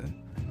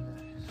amazing.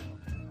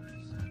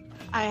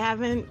 I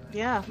haven't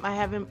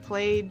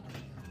played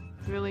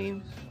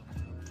really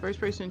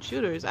first-person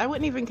shooters. I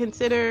wouldn't even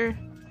consider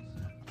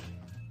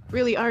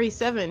really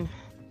RE7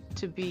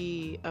 to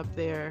be up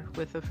there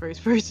with a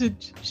first-person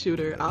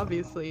shooter.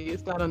 Obviously,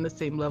 it's not on the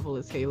same level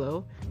as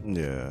Halo.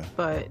 Yeah.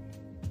 But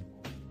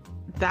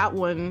that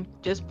one,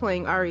 just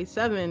playing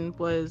RE7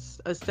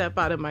 was a step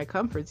out of my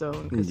comfort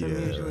zone because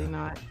I'm usually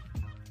not.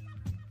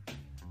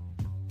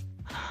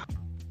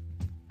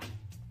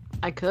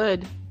 I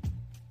could.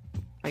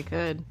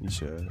 You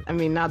should. I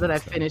mean, now that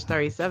I've finished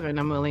RE7,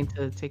 I'm willing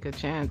to take a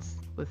chance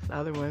with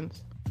other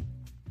ones.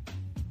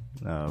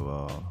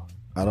 Well,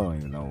 I don't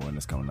even know when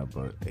it's coming up,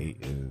 but 8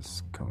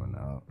 is coming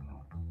out.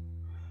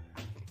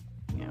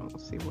 Yeah, we'll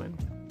see when.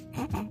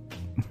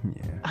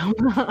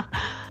 Yeah.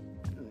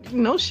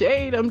 No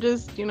shade. I'm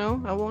just, I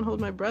won't hold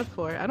my breath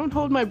for it. I don't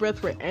hold my breath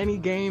for any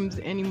games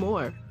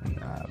anymore.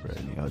 Nah, bro,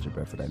 you hold your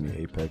breath for that new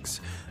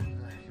Apex.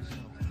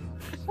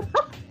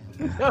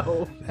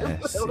 No, I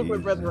don't hold my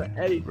breath for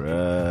anything.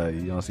 Bruh,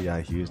 you don't see how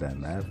huge that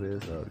map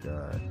is? Oh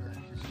god.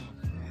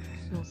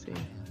 We'll see.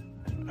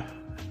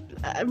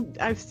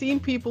 I've seen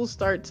people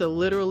start to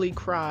literally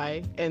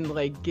cry and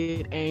like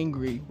get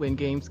angry when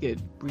games get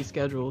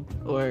rescheduled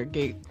or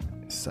get,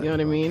 you know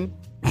what I mean?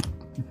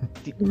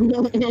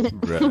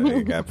 Bro,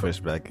 it got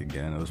pushed back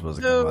again. It was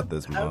supposed to come out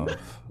this month.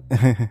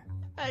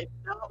 I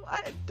know,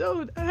 I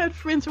don't. I had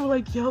friends who were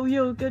like,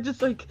 yo, they're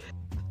just like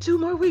 2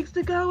 more weeks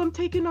to go. I'm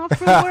taking off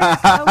from work.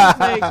 I was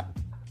like,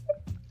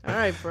 all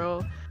right,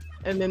 bro.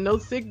 And then no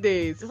sick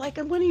days. It's like,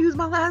 I'm going to use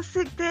my last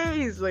sick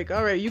days. Like,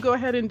 all right, you go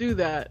ahead and do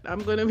that.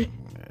 I'm going to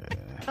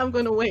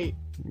wait.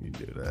 You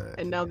do that.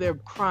 And now they're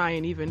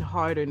crying even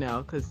harder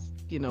now because,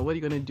 what are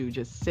you going to do?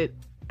 Just sit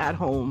at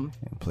home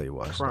and play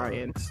Watch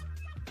crying. Dogs.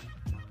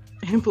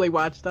 And play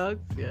Watch Dogs?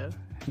 Yeah.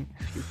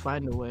 You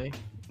find a way.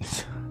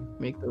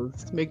 Make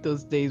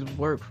those days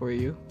work for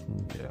you.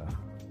 Yeah.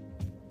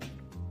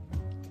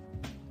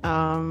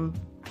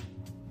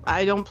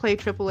 I don't play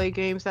AAA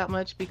games that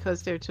much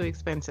because they're too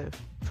expensive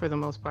for the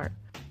most part.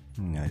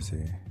 I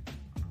see.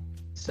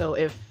 So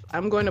if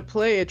I'm going to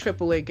play a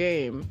AAA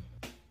game,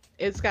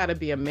 it's got to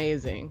be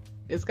amazing.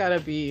 It's got to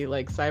be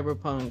like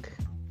Cyberpunk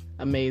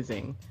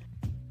amazing.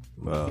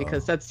 Well,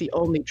 because that's the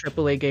only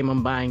AAA game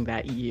I'm buying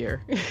that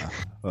year.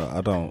 Well,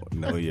 I don't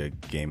know your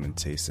gaming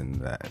taste in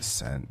that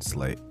sense.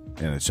 Like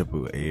in a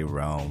AAA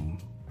realm,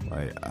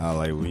 like I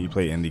like when you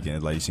play indie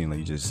games, like you seem like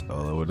you just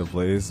all over the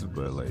place.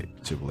 But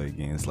like AAA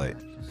games, like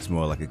it's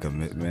more like a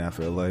commitment. I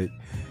feel like,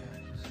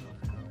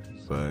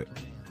 but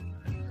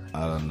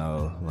I don't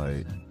know,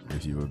 like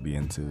if you would be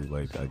into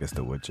like I guess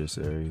the Witcher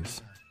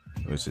series,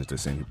 which is the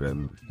same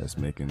people that's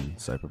making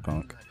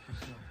Cyberpunk.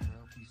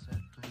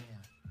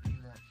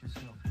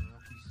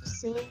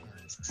 See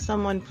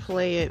someone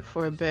play it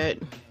for a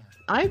bit.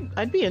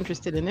 I'd be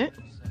interested in it.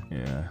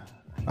 Yeah.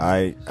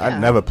 I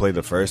never played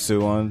the first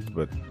 2 ones,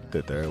 but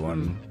the third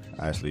one,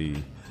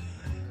 actually,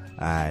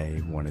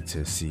 I wanted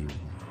to see.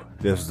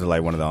 This was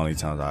like one of the only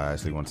times I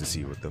actually wanted to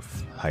see what the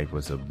hype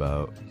was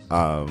about.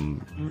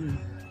 I'm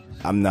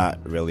not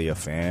really a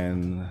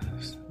fan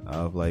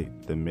of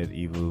like the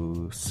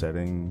medieval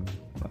setting.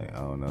 Like I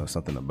don't know,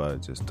 something about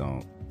it just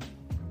don't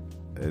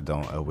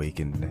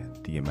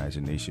awaken the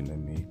imagination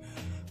in me.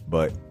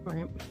 But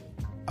right.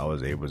 I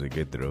was able to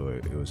get through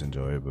it. It was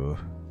enjoyable.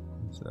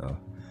 So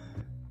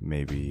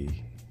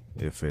maybe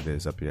if it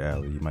is up your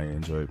alley, you might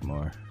enjoy it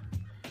more.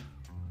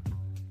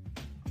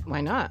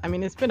 Why not? I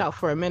mean, it's been out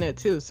for a minute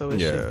too, so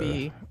it should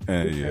be.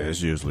 And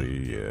it's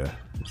usually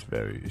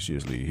it's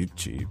usually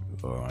cheap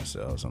or on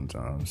sale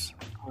sometimes.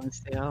 On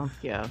sale,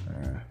 yeah.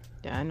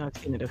 Yeah, I know I've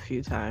seen it a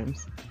few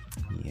times.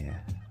 Yeah.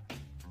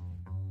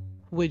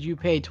 Would you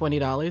pay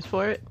 $20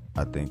 for it?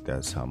 I think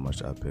that's how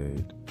much I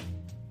paid.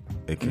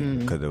 It came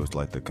because it was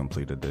like the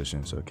complete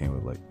edition, so it came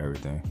with like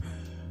everything.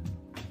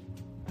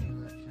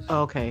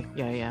 Okay,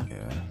 yeah.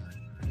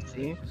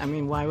 See, I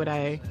mean, why would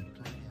I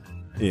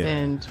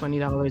spend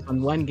 $20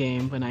 on one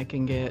game when I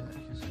can get,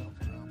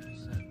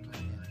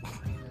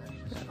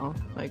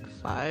 like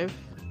 5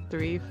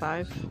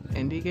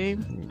 indie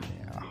games?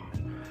 Yeah,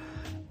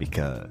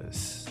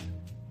 because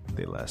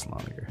they last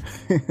longer.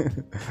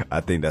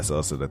 I think that's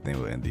also the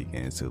thing with indie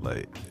games too.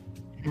 Like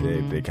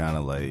they kind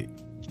of like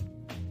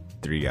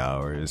 3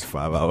 hours,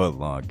 5 hours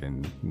long,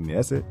 and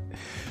that's it.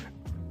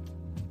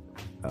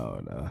 Oh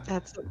no,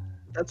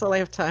 that's all I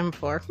have time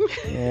for.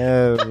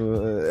 Yeah,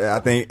 I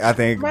think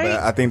right?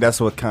 I think that's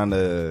what kind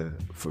of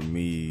for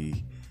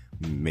me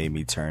made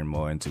me turn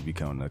more into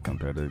becoming a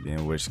competitive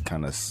game, which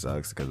kind of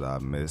sucks because I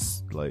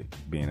miss like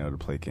being able to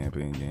play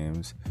campaign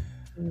games.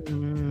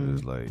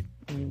 It's like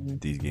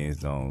these games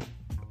don't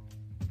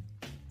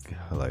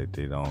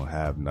they don't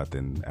have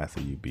nothing after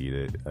you beat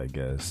it. I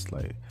guess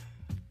like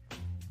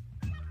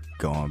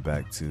going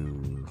back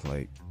to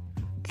like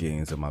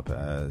games of my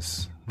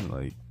past,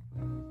 like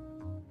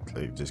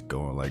just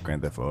going like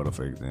Grand Theft Auto,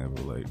 for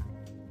example, like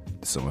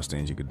so much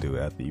things you could do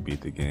after you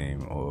beat the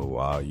game or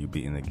while you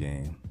beating the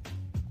game,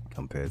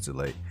 compared to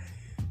like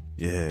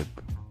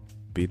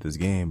beat this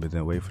game but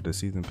then wait for the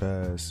season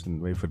pass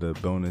and wait for the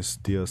bonus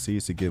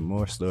DLCs to get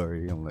more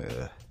story. I'm like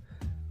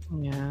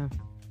yeah,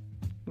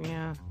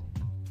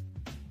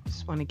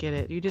 just want to get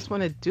it. You just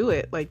want to do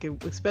it, like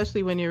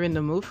especially when you're in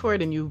the mood for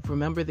it and you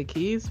remember the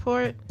keys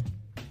for it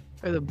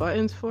or the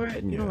buttons for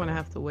it. You don't want to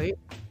have to wait.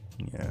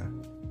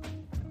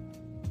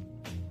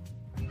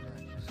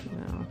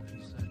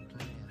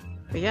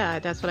 But yeah,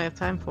 that's what I have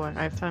time for.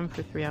 I have time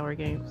for 3-hour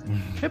games.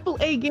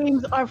 AAA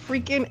games are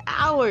freaking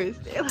hours.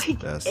 They're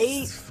like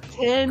 8,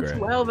 10,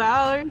 12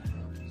 hours.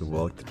 To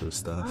walk through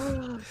stuff.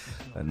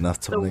 enough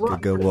to The make a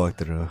good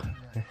walkthrough.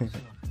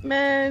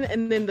 Man,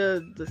 and then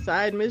the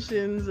side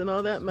missions and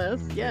all that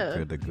mess.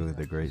 Yeah.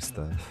 The great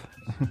stuff.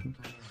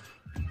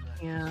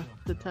 Yeah,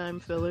 the time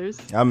fillers.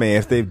 I mean,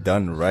 if they've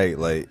done right,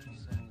 like,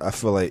 I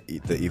feel like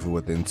the Evil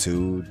Within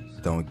 2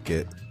 don't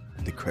get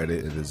the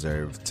credit it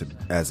deserves to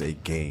as a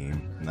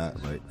game,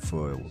 not like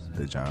for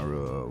the genre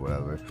or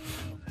whatever.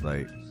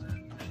 Like,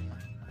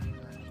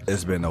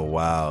 it's been a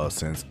while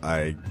since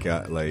I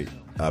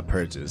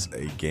purchased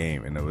a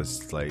game, and it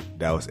was like,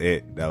 that was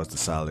it. That was the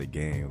solid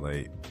game.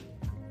 Like,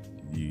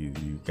 you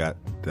got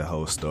the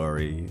whole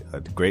story,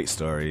 a great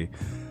story,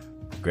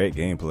 great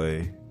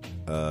gameplay,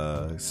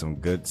 some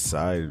good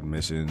side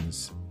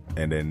missions,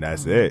 and then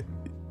that's it.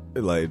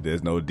 Like,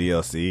 there's no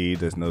DLC,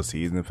 there's no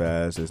season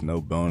pass, there's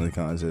no bonus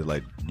content.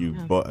 Like, you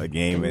bought a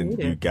game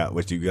and you got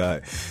what you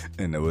got,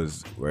 and it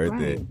was worth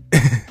it.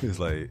 It's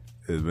like,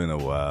 it's been a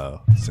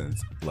while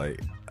since,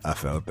 like, I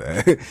felt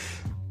that.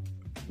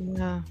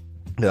 Yeah.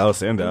 I was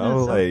saying that. I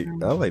was like,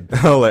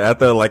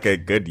 after like a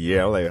good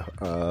year, I'm like,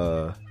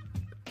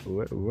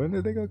 when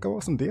are they gonna come out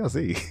with some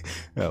DLC?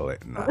 I was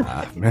like,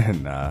 nah,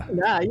 man, nah.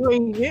 Nah, you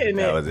ain't getting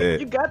it. That was it.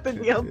 You got the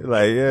DLC.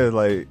 Like, yeah,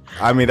 like,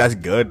 I mean, that's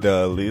good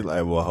though. At least,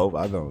 like,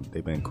 well,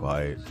 they've been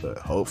quiet, but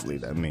hopefully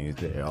that means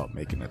they're out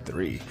making a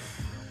 3.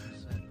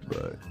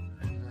 But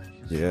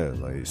yeah,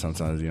 like,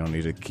 sometimes you don't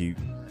need to keep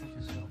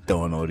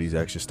throwing all these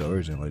extra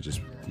stories and like just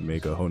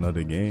make a whole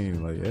nother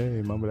game. Like, hey,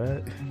 remember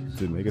that?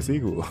 Just make a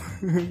sequel.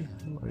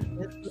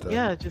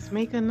 Yeah, just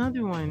make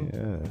another one.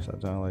 Yeah,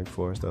 stop trying to like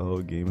force the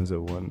whole game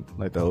into one,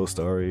 like the whole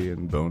story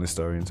and bonus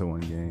story into one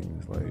game.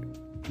 It's like,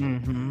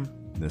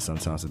 there's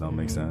sometimes it don't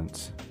make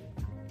sense.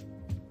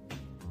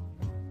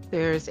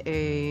 There's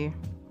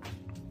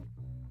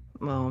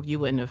well, you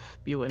wouldn't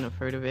have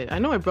heard of it. I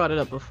know I brought it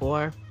up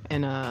before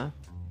in the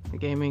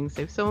Gaming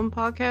Safe Zone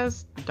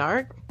podcast,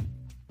 Dark.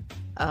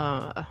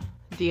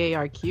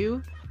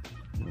 DARQ,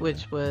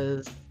 which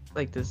was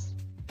like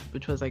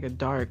a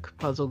dark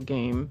puzzle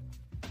game.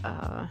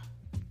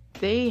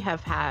 They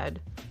have had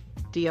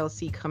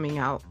DLC coming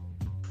out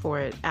for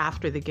it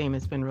after the game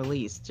has been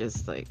released,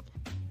 just like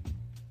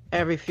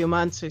every few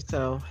months or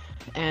so.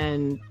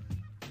 And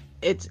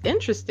it's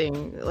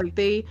interesting. Like,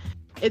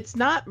 it's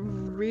not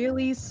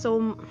really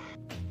so,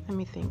 let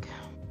me think.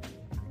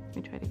 Let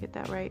me try to get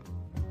that right.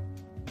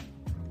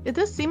 It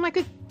does seem like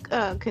a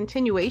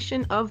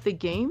continuation of the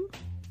game,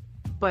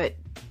 but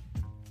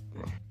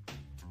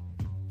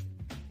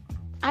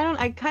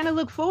I kind of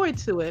look forward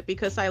to it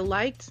because I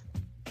liked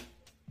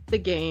the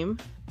game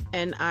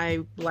and I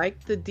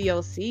liked the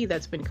DLC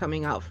that's been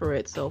coming out for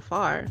it so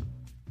far.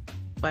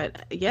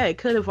 But yeah, it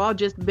could have all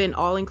just been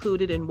all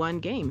included in one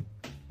game.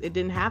 It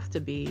didn't have to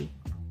be.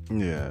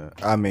 Yeah,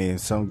 I mean,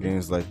 some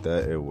games like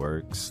that, it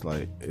works.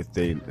 Like, if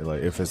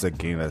it's a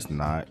game that's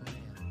not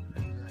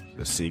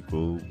the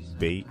sequel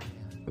bait,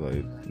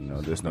 like, you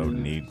know, there's no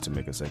need to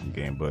make a second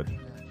game. But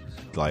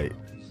like,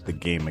 the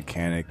game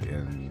mechanic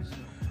and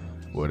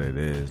what it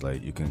is,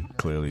 like, you can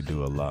clearly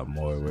do a lot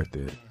more with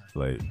it.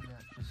 Like,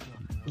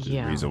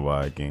 the reason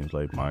why games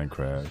like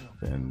Minecraft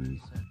and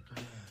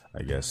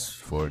I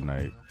guess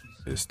Fortnite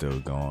is still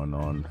going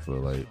on for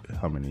like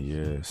how many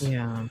years?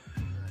 Yeah.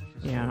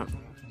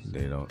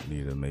 They don't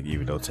need to make,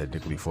 even though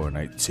technically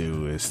Fortnite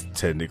 2 is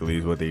technically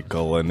what they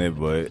calling it,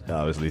 but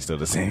obviously still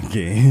the same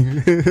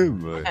game.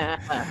 But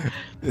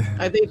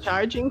are they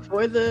charging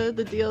for the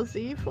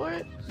DLC for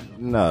it?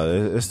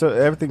 No, it's still,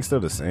 everything's still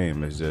the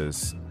same. It's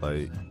just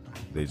like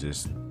they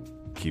just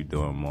keep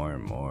doing more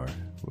and more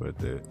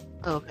with it.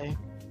 Okay.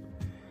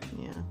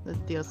 Yeah, the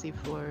DLC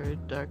for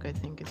Dark, I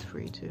think, is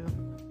free too.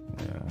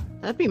 Yeah.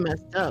 That'd be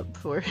messed up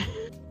for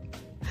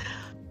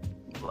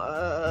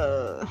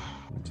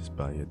just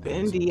buy your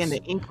Bendy and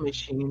the Ink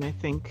Machine, I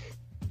think.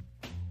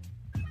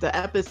 The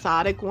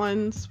episodic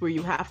ones where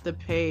you have to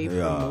pay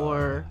for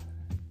more.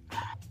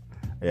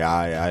 Yeah,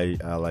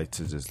 I like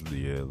to just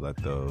let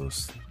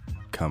those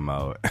come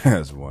out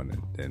as one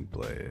and then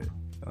play it.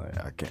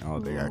 Like, I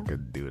don't think I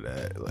could do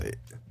that. Like,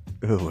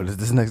 when is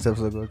this next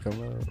episode gonna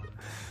come out?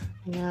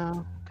 Yeah,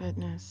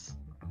 goodness.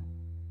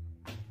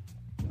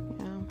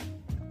 Yeah.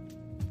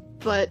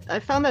 But I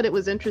found that it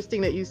was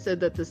interesting that you said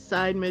that the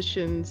side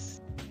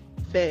missions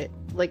fit.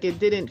 Like, it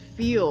didn't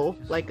feel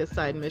like a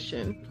side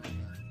mission.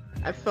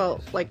 I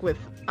felt like with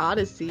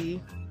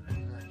Odyssey,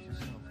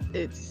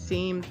 it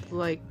seemed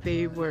like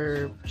they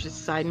were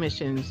just side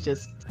missions,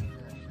 just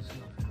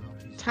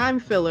time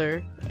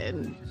filler.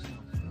 And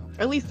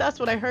at least that's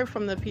what I heard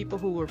from the people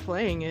who were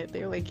playing it.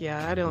 They were like,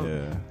 I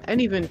didn't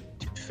even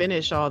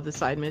finish all the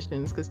side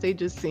missions because they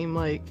just seem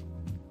like,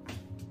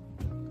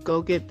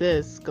 go get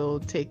this, go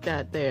take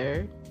that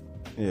there.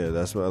 Yeah,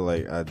 that's why,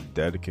 like, I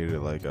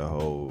dedicated like a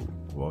whole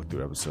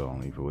walkthrough episode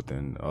only for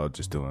within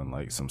just doing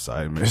like some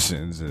side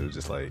missions. It was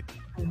just like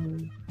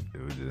it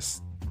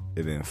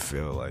didn't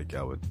feel like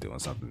I was doing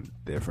something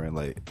different.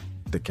 Like,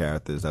 the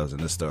characters that was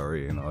in the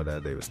story and all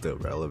that, they were still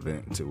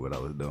relevant to what I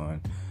was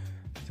doing,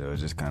 so it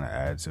just kind of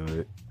add to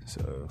it.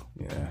 So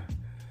yeah.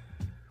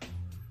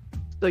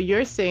 So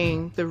you're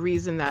saying the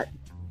reason that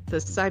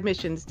the side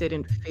missions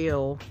didn't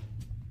feel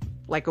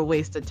like a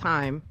waste of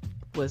time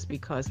was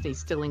because they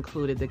still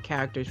included the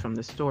characters from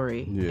the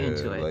story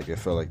into it. Like it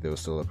felt like there was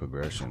still a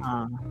progression,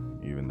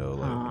 even though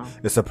like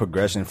it's uh, a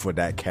progression for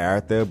that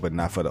character, but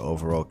not for the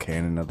overall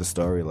canon of the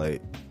story.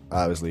 Like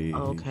obviously,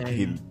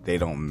 okay. they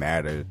don't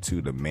matter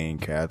to the main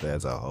character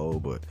as a whole,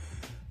 but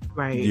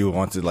Right. you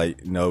want to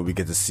like we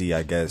get to see,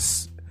 I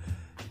guess,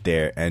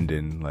 their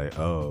ending. Like,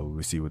 oh,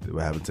 we see what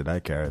happened to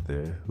that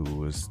character who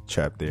was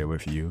trapped there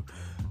with you,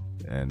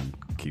 and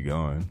keep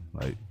going.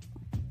 Like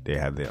they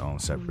have their own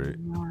separate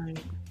Right.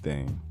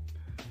 thing.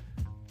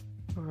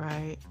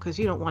 Right. Because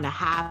you don't want to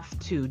have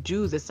to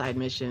do the side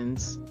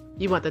missions.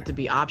 You want that to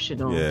be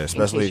optional. Yeah, in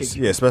especially case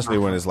you especially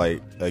when it's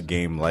like a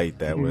game like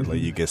that, where like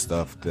Mhm. you get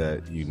stuff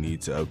that you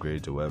need to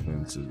upgrade your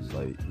weapons. It's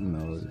like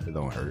it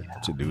don't hurt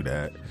to do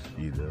that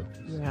either.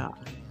 Yeah.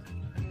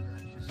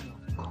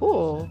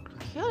 Cool.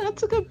 Yeah,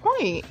 that's a good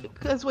point.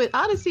 Because with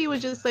Odyssey, it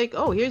was just like,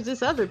 oh, here's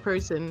this other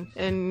person,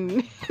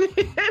 and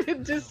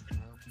it just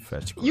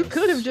Fetch you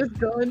could have quests. just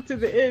gone to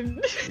the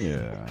end.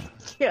 Yeah.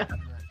 Yeah.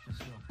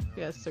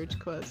 Yeah, search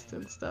quests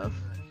and stuff.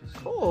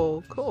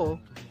 Cool, cool.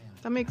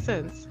 That makes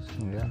sense.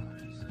 Yeah.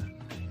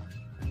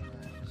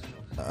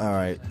 All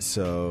right.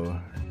 So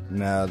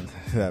now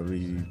that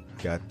we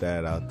got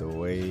that out the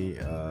way,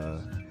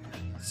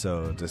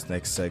 so this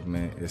next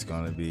segment is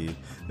going to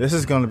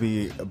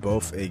be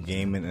both a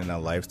gaming and a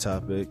life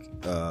topic.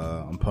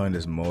 I'm putting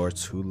this more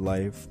to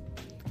life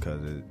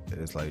because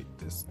it's like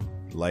this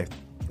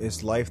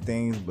life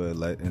things, but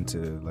let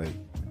into like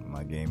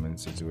my gaming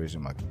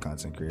situation, my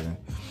content creating.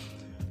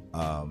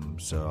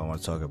 So I want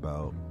to talk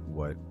about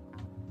what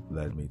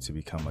led me to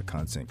become a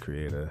content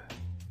creator.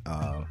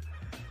 I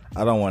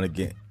don't want to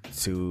get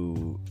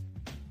too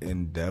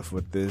in depth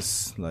with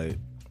this. Like,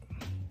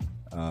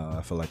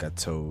 I feel like I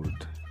told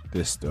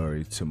this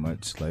story too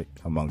much, like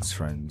amongst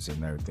friends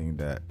and everything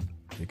that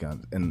you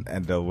can,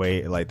 and the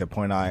way, like the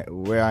point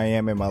where I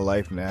am in my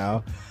life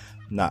now.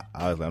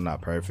 I'm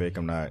not perfect.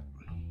 I'm not,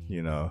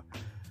 I'm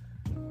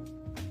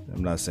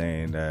not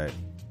saying that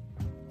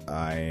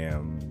I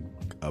am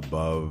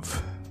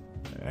above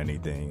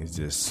anything. It's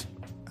just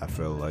I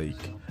feel like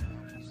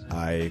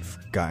I've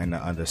gotten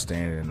an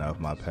understanding of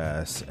my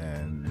past,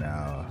 and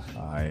now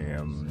I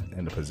am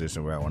in a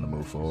position where I want to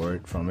move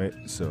forward from it.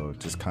 So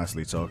just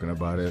constantly talking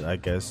about it, I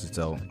guess,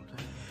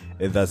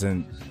 it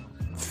doesn't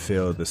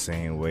feel the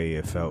same way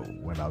it felt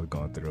when I was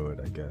going through it,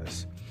 I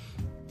guess.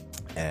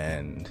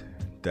 And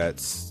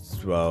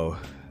that's, well,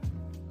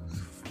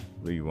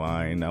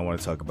 rewind. I want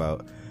to talk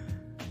about,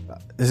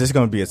 this is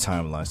going to be a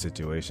timeline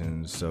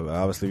situation. So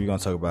obviously we're going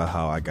to talk about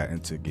how I got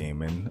into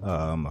gaming.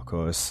 Of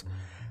course,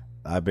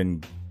 I've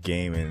been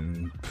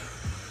gaming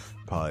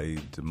probably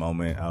the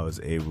moment I was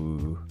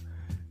able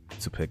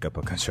to pick up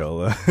a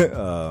controller.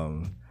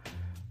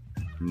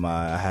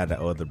 I had an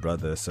older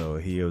brother, so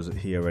he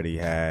already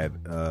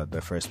had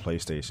the first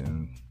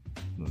PlayStation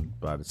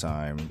by the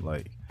time,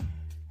 like,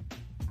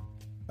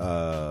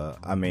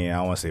 I mean, I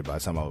don't want to say by the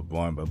time I was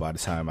born, but by the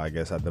time I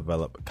guess I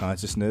developed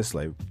consciousness,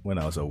 like when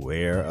I was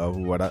aware of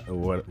what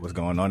was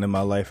going on in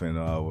my life, and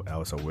I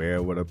was aware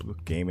of what a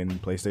gaming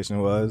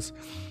PlayStation was.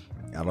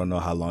 I don't know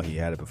how long he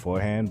had it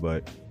beforehand,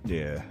 but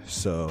yeah.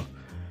 So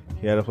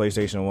he had a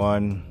PlayStation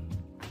 1.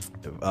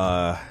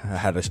 I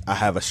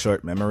have a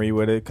short memory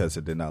with it because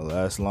it did not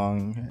last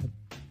long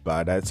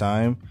by that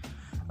time.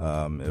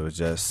 It was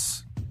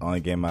just,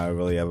 only game I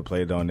really ever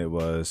played on it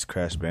was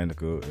Crash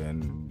Bandicoot,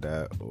 and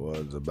that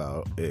was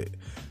about it.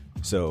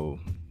 So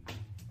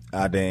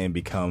I didn't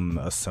become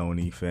a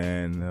Sony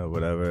fan or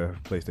whatever,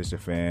 PlayStation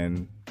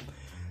fan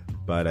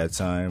by that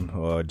time,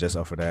 or just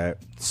off of that.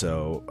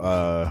 So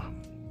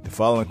the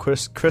following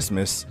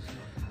Christmas,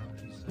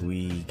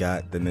 we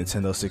got the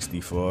Nintendo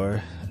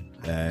 64,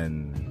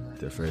 and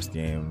the first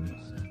game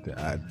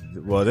that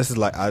this is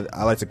like,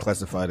 I like to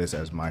classify this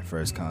as my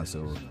first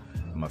console,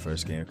 my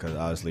first game, because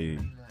obviously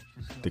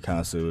the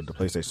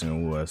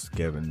PlayStation was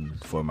given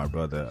for my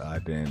brother. I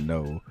didn't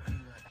know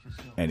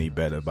any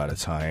better by the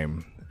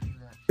time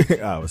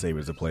I was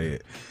able to play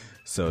it.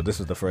 So this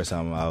was the first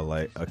time I was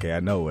like, okay, I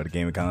know what a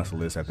gaming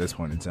console is at this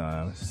point in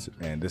time,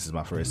 and this is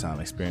my first time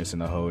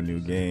experiencing a whole new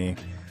game,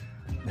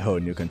 a whole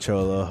new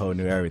controller, a whole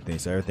new everything.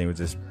 So everything was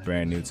just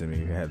brand new to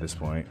me at this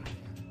point.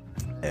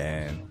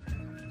 And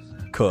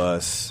of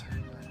course,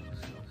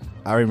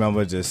 I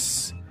remember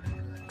just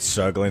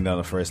struggling on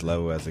the first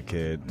level as a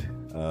kid.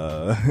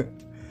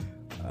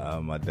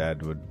 My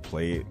dad would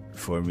play it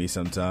for me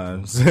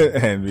sometimes,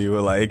 and we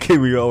would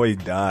always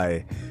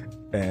die.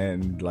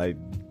 And like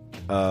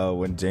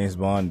when James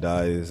Bond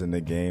dies in the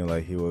game,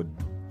 like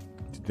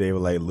they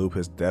would like loop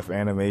his death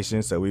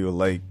animation, so we would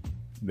like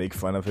make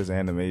fun of his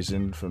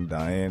animation from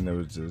dying. It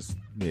was just,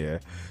 yeah,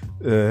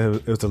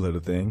 it was the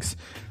little things,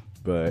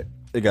 but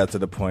it got to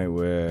the point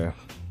where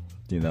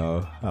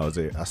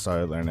I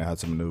started learning how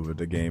to maneuver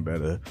the game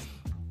better.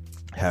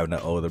 Having an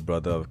older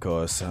brother, of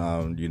course,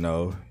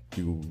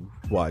 you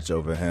watch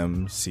over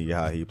him, see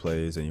how he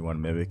plays, and you want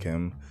to mimic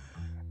him.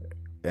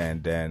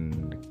 And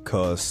then, of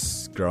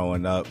course,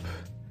 growing up,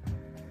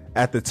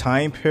 at the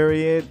time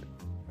period,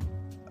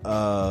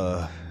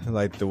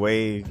 Like the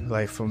way,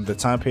 like from the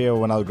time period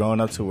when I was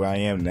growing up to where I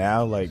am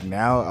now, like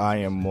now I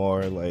am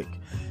more like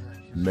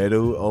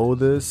middle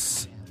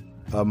oldest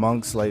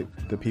amongst like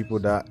the people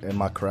that in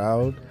my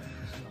crowd.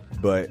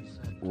 But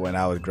when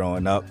I was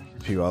growing up,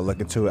 people I was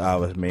looking to, I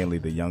was mainly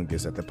the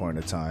youngest at the point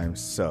in time.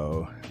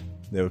 So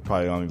there was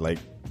probably only like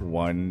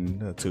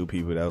 1 or 2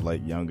 people that was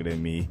like younger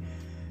than me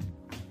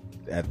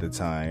at the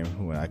time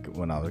when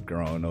I was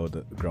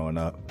growing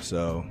up.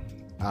 So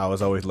I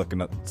was always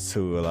looking up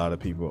to a lot of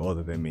people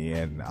older than me,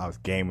 and I was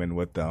gaming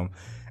with them,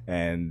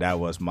 and that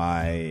was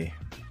my,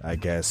 I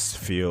guess,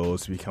 fuel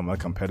to become a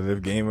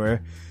competitive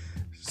gamer.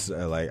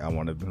 So like I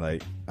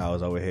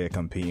was over here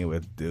competing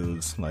with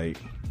dudes like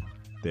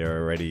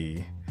they're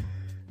already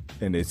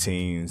in their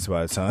teens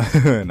by the time,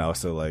 and I was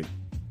still like,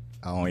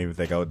 I don't even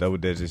think I was double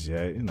digits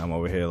yet, and I'm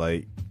over here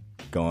like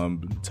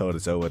going toe to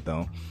toe with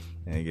them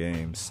in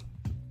games.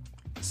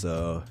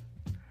 So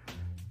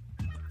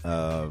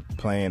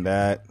playing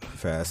that,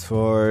 fast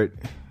forward,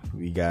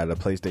 we got a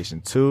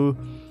PlayStation 2.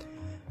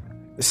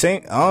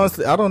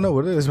 Honestly, I don't know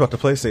what it is about the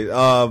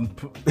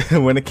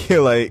PlayStation. When the kid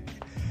like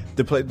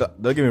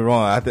don't get me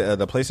wrong, I think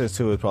the PlayStation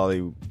 2 is probably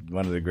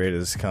one of the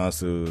greatest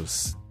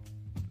consoles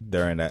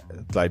during that,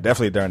 like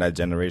definitely during that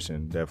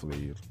generation.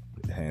 Definitely,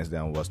 hands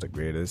down, was the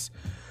greatest.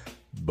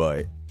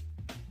 But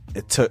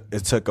it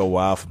took a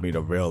while for me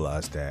to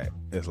realize that.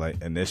 It's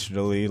like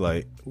initially,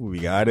 like we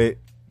got it,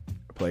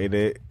 played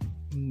it.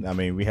 I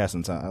mean, we had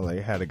some time,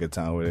 like had a good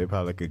time with it,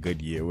 probably like a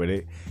good year with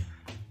it.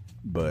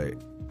 But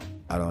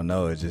I don't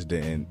know, it just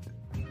didn't.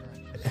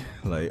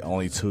 Like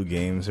only 2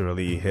 games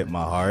really hit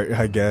my heart,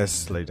 I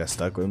guess, like that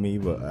stuck with me.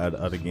 But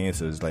other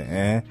games it was like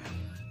And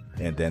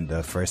then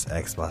the first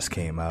Xbox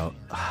came out.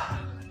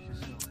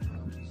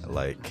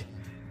 Like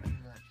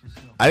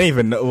I didn't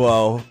even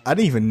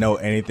know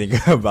anything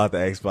about the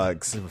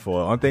Xbox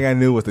before. Only thing I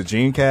knew was the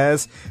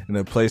Dreamcast and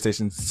the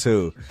PlayStation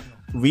 2.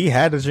 We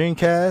had the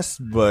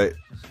Dreamcast, but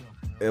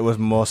it was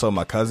more so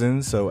my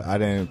cousins, so I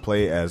didn't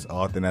play as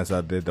often as I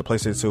did. The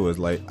PlayStation 2 was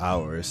like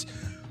ours,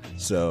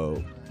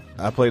 so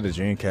I played the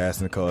Dreamcast,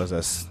 and of course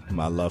that's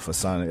my love for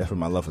Sonic. That's where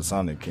my love for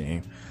Sonic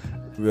came.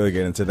 We'll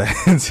get into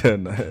that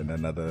in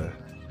another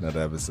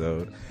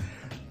episode.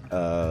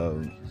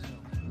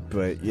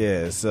 But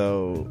yeah,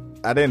 so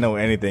I didn't know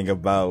anything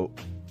about,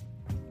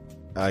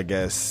 I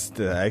guess,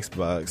 the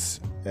Xbox,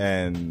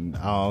 and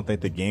I don't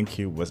think the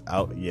GameCube was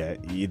out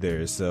yet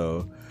either.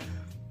 So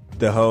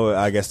the whole,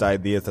 I guess, the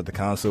ideas of the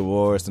console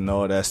wars and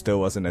all that still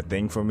wasn't a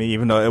thing for me,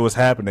 even though it was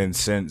happening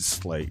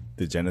since like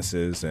the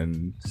Genesis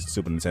and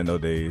Super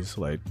Nintendo days.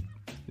 Like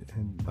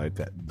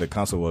that, the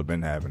console war had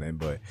been happening,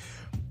 but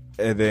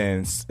it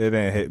didn't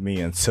hit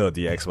me until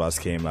the Xbox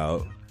came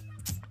out.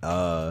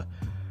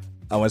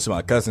 I went to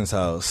my cousin's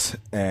house,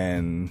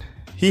 and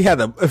he had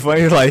a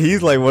funny, like,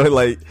 he's like, what,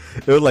 like,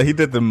 it was like he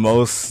did the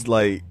most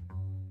like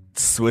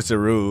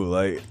switcheroo.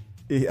 Like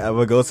I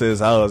would go to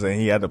his house and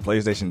he had the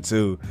PlayStation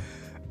 2,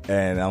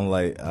 and I'm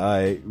like, all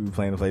right, we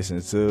playing the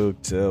PlayStation 2,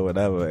 chill,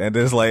 whatever. And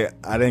then it's like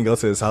I didn't go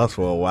to his house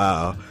for a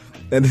while,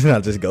 and then I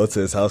just go to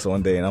his house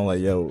one day, and I'm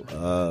like, yo,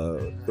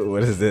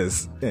 what is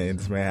this? And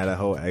this man had a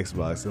whole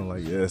Xbox, and I'm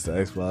like, yeah, it's the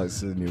Xbox,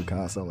 it's a new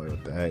console. I'm like,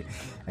 what the heck?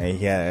 And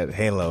he had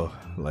Halo.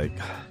 Like,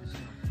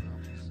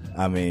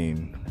 I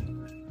mean,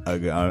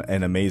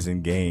 an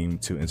amazing game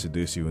to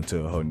introduce you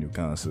into a whole new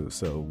console.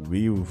 So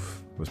we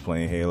was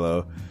playing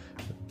Halo,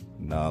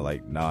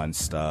 like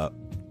non-stop,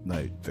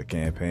 like the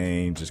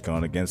campaign, just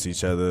going against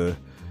each other.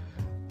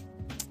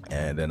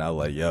 And then I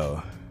was like,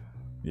 yo,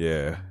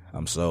 yeah,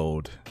 I'm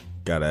sold.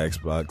 Got an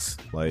Xbox,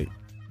 like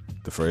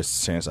the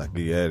first chance I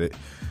could get it.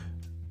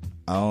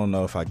 I don't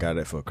know if I got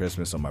it for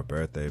Christmas or my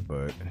birthday,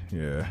 but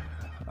yeah,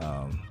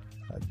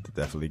 I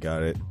definitely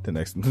got it the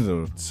next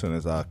as soon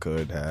as I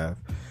could have.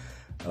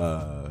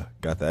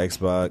 Got the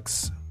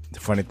Xbox. The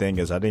funny thing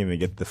is, I didn't even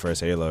get the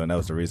first Halo, and that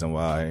was the reason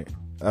why.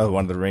 That was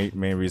one of the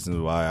main reasons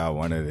why I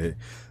wanted it,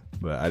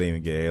 but I didn't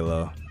even get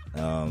Halo.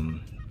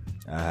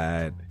 I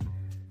had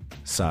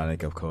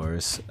Sonic, of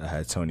course. I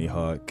had Tony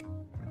Hawk,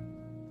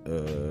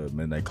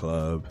 Midnight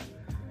Club,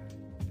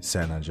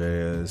 San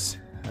Andreas.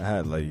 I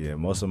had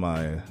most of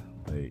my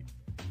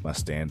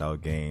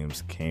standout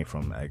games came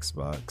from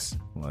Xbox.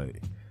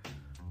 Like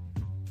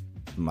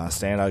my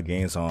standout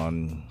games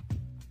on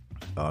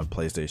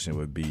PlayStation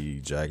would be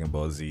Dragon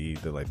Ball Z,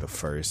 the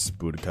first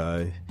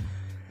Budokai,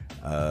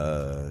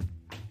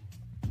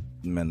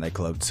 Midnight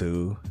Club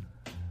 2,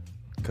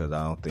 because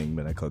I don't think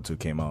Midnight Club 2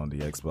 came out on the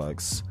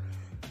Xbox.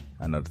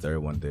 I know the third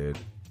one did.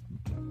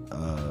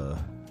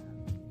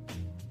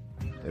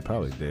 It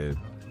probably did.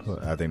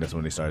 I think that's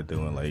when they started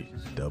doing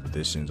dub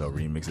editions or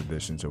remix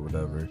editions or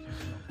whatever.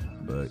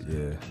 But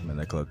yeah,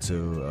 Midnight Club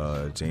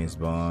 2, James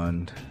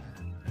Bond,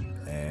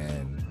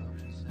 and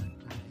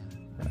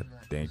I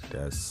think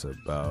that's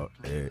about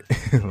it.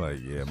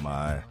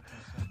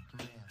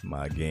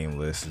 My game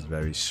list is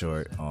very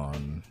short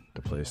on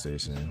the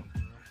PlayStation.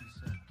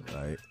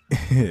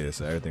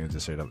 So everything is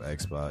just straight up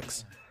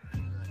Xbox.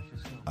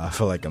 I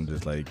feel like I'm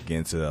just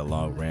getting to a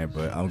long rant,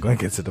 but I'm going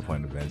to get to the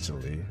point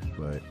eventually.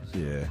 But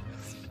yeah.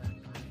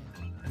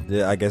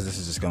 Yeah, I guess this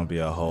is just gonna be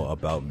a whole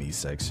about me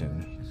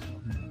section.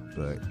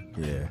 But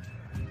yeah.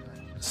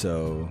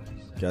 So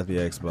got the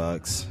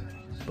Xbox,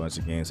 bunch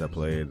of games I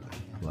played,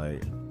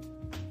 like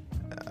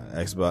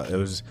Xbox. It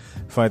was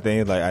funny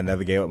thing, like I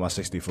never gave up my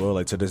 64.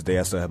 Like to this day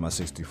I still have my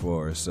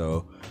 64.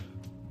 So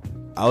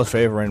I was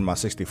favoring my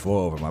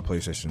 64 over my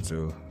PlayStation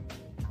 2.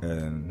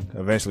 And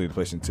eventually the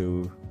PlayStation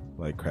 2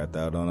 like crapped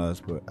out on us,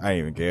 but I didn't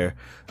even care.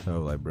 So I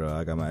was like, bro,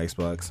 I got my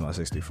Xbox, my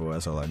 64,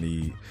 that's all I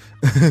need.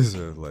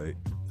 So like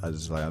I'm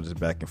just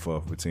back and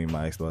forth between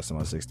my Xbox and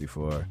my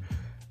 64.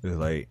 It's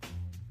like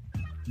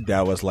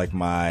that was like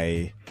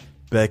my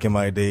back in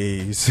my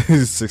days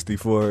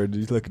 64.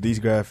 You look at these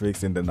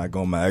graphics, and then I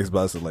go on my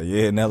Xbox and like,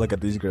 yeah, now look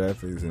at these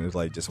graphics, and it's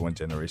like just one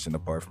generation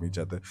apart from each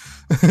other.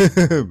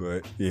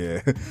 But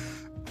yeah.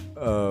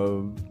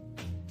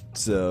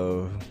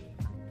 So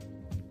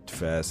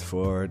fast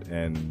forward,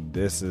 and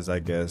this is, I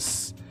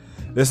guess,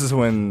 this is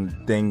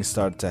when things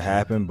start to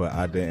happen, but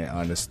I didn't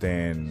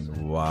understand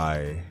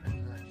why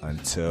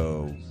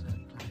until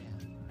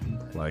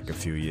like a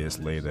few years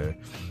later.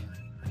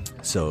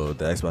 So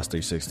the Xbox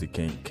 360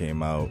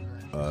 came out.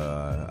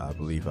 I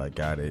believe I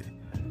got it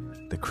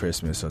the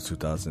Christmas of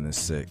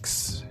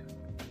 2006.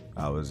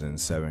 I was in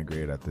 7th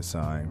grade at the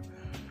time.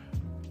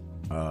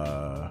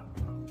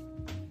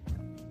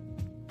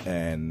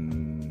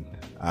 And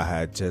I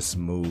had just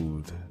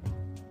moved.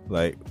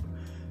 Like,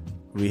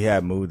 we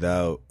had moved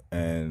out,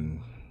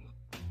 and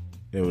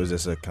it was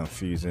just a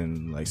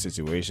confusing like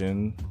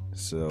situation.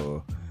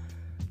 So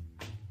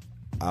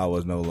I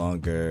was no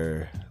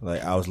longer,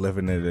 like, I was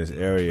living in this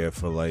area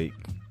for like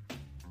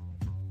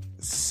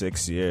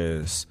 6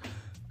 years.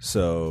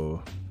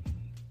 So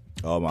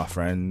all my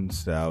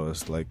friends that I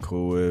was like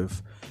cool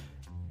with,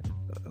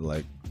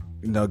 like,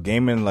 you know,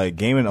 gaming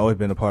always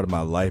been a part of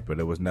my life, but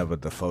it was never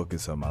the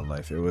focus of my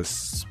life. It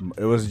was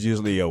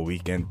usually a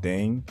weekend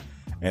thing,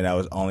 and that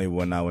was only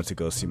when I went to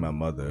go see my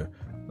mother.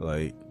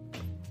 Like,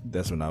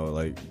 that's when I would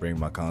like bring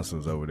my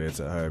consoles over there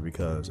to her,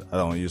 because I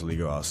don't usually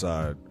go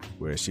outside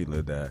where she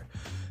lived at.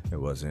 It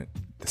wasn't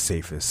the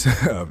safest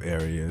of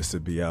areas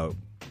to be out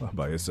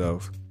by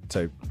yourself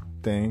type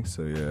thing.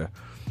 So yeah.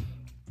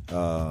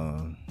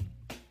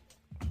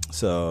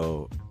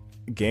 So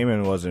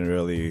gaming wasn't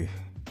really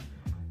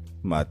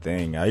my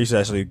thing. I used to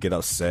actually get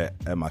upset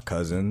at my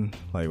cousin,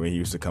 like when he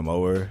used to come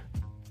over,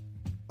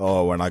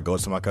 or when I go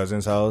to my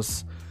cousin's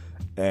house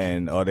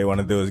and all they want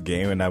to do is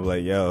game, and I'm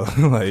like, yo,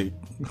 like,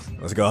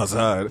 let's go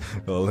outside,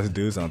 or let's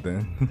do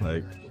something.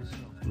 Like,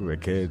 we're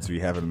kids, we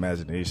have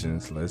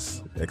imaginations,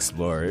 let's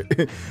explore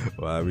it.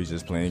 While we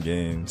just playing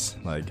games.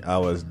 Like, I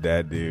was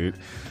that dude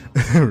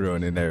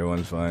ruining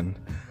everyone's fun.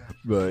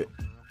 But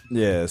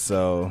yeah,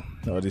 so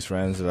all these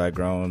friends that I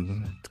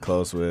grown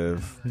close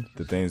with,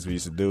 the things we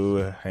used to do,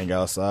 hang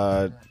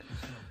outside,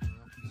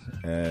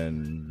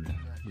 and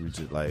we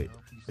just like,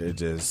 it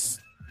just,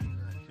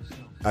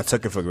 I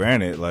took it for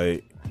granted,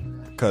 like,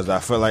 because I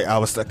felt like I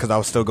was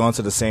still going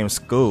to the same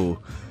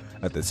school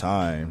at the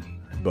time.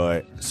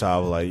 But so I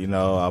was like, you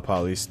know, I'll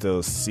probably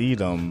still see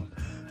them,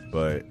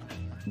 but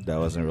that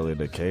wasn't really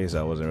the case.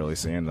 I wasn't really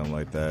seeing them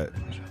like that,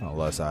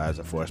 unless I had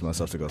to force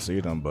myself to go see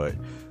them. But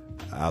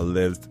I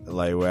lived,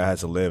 like, where I had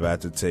to live, I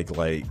had to take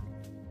like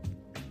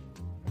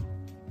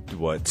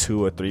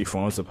 2 or 3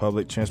 forms of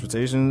public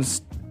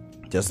transportations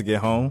just to get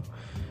home.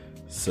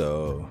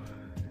 So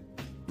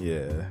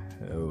yeah,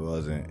 it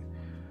was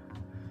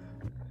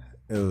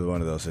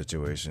one of those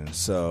situations.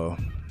 So,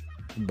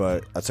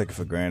 but I took it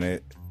for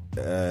granted,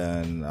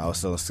 and I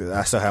still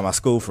had my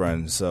school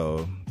friends,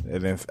 so it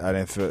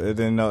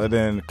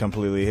didn't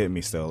completely hit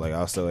me still. Like,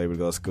 I was still able to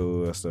go to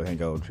school, I still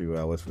hang out with people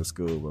I was for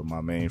school, but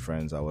my main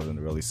friends, I wasn't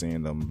really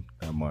seeing them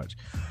that much.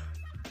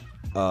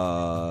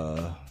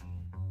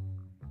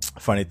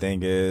 Funny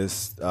thing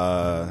is,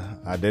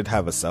 I did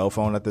have a cell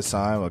phone at this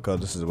time, because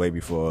this is way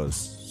before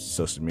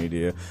social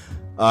media.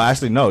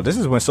 Actually, no, this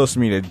is when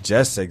social media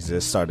just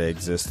started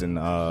existing.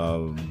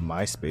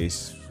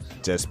 MySpace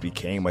just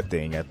became a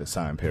thing at the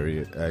time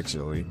period,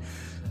 actually.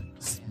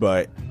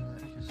 But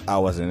I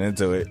wasn't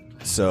into it,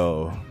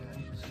 so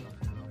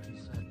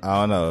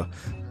I don't know.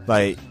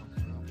 Like,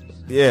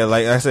 yeah,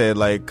 like I said,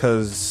 like,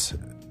 cause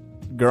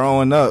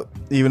growing up,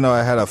 even though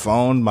I had a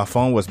phone, my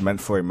phone was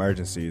meant for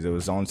emergencies. It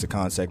was only to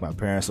contact my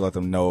parents to let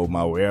them know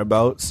my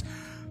whereabouts.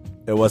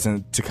 It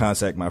wasn't to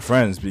contact my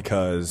friends,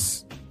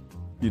 because,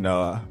 you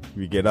know,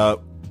 we get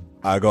up,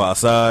 I go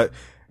outside,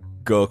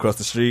 go across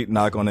the street,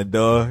 knock on the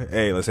door,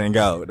 hey, let's hang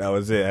out. That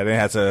was it. I didn't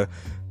have to,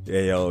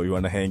 hey, yo, you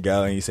want to hang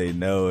out? And you say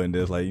no, and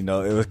there's like, you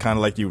know, it was kind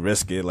of like you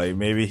risk it. Like,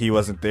 maybe he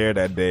wasn't there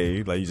that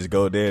day. Like, you just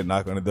go there,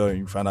 knock on the door, and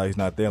you find out he's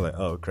not there. Like,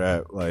 oh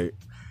crap. Like,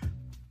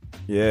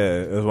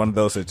 yeah, it was one of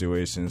those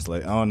situations.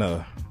 Like, I don't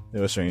know. It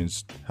was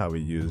strange how we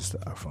used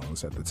our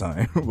phones at the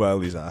time. Well, at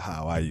least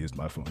how I used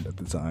my phone at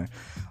the time.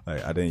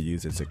 Like, I didn't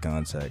use it to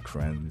contact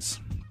friends.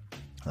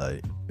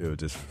 Like, it was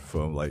just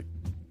for, like,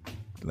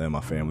 letting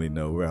my family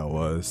know where I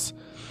was.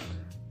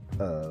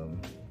 Other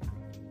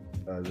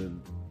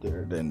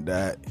than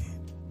that,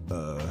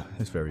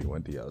 it's very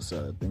windy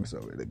outside. I think so.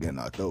 It's getting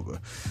October.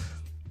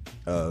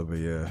 But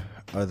yeah,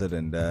 other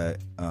than that,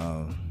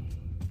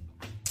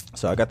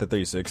 so I got the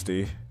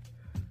 360,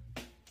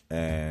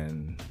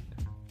 and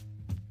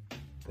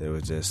it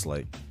was just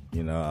like,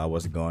 I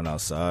wasn't going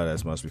outside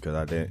as much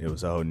because it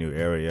was a whole new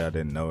area. I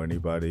didn't know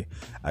anybody.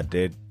 I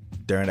did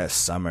during that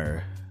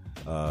summer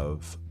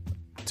of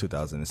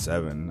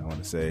 2007, I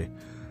want to say,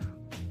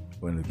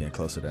 when we were getting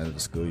closer to the end of the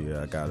school year,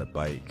 I got a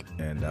bike,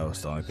 and that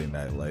was the only thing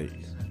that like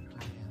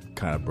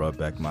kind of brought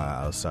back my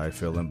outside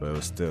feeling, but it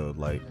was still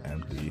like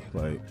empty.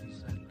 Like,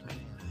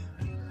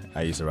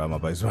 I used to ride my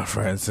bikes with my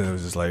friends, and it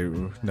was just like,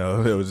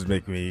 no, it was just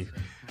making me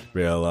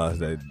realize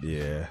that,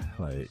 yeah,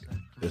 like,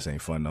 this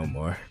ain't fun no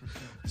more.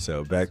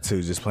 So back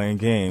to just playing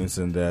games,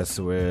 and that's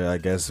where I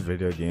guess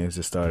video games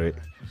just started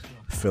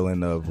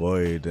filling a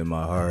void in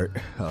my heart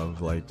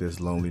of like this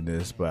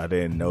loneliness, but I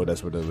didn't know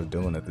that's what it was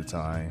doing at the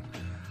time.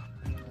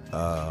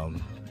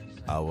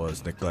 I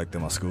was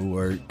neglecting my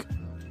schoolwork,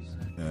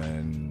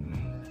 and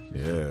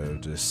yeah,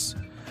 just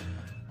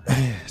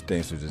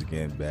things were just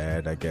getting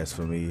bad, I guess,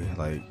 for me,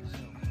 like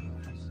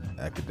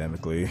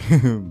academically,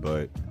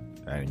 but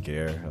I didn't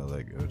care. I was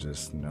like, it was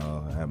just,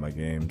 I had my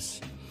games.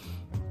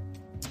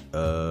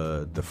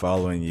 The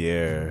following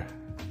year,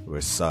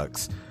 which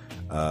sucks,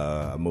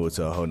 I moved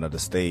to a whole nother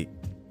state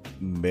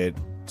mid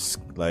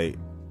school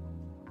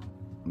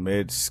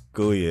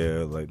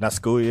year, like not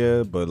school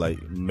year, but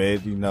like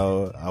mid,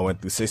 I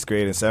went through 6th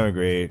grade and 7th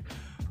grade.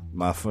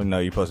 You're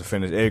supposed to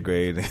finish 8th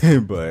grade,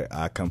 but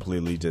I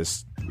completely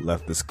just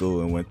left the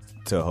school and went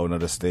to a whole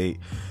nother state.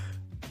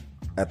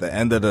 At the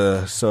end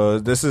of so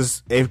this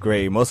is 8th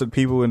grade. Most of the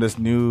people in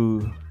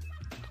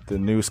the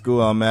new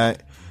school I'm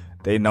at,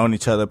 they known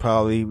each other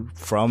probably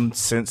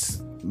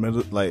since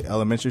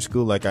elementary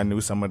school. Like I knew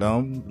some of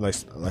them, like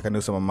I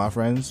knew some of my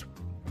friends.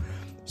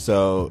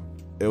 So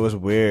it was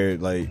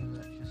weird. Like,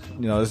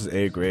 this is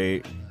 8th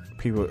grade.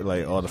 People,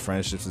 like, all the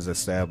friendships is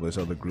established,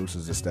 all the groups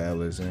is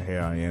established, and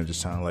here I am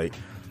just trying to like,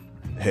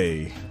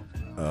 hey,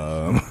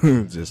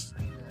 just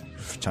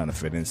trying to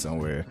fit in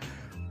somewhere.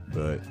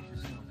 But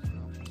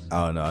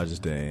I don't know. I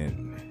just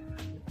didn't.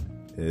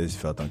 It just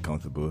felt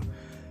uncomfortable.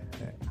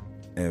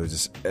 And it was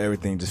just,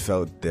 everything just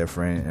felt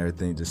different.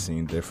 Everything just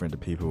seemed different. The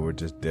people were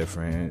just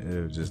different.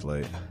 It was just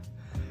like,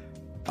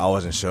 I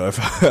wasn't sure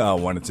if I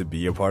wanted to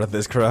be a part of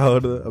this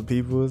crowd of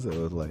people. So it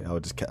was like,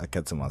 I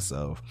kept to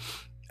myself.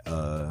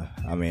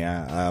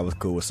 I was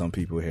cool with some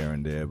people here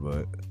and there,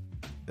 but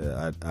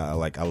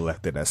I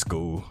left it at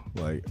school.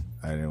 Like,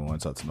 I didn't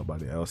want to talk to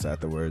nobody else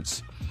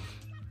afterwards.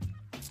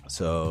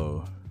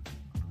 So,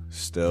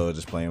 still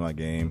just playing my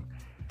game.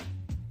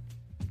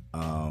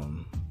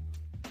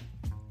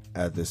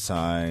 At this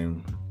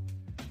time,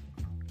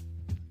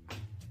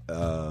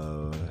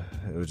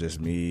 it was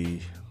just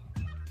me,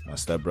 my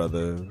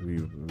stepbrother.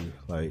 We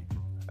like,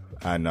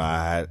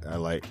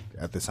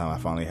 at this time I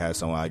finally had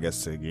someone, I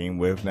guess, to game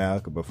with now.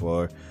 Cause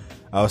before,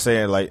 I was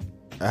saying, like,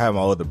 I have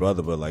my older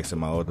brother, but like, so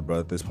my older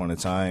brother at this point in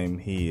time,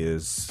 he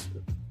is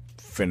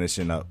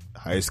finishing up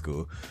high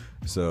school.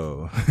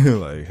 So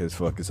like, his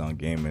focus on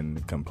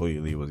gaming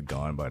completely was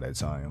gone by that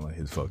time. Like,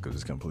 his focus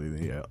was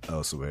completely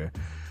elsewhere.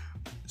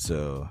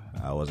 So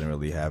I wasn't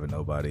really having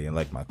nobody, and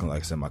like I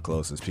said, my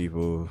closest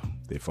people,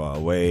 they far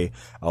away.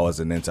 I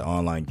wasn't into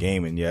online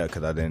gaming yet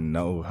because I didn't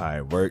know how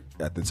it worked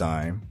at the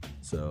time.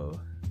 So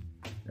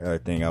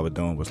everything I was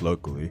doing was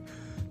locally.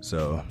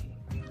 So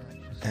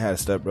I had a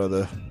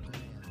stepbrother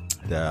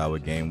that I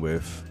would game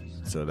with,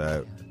 so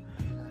that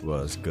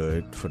was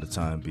good for the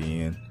time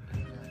being.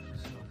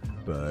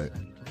 But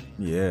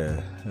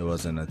yeah, it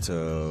wasn't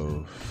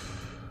until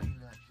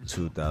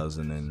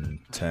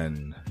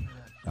 2010.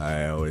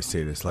 I always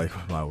say this, like,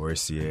 my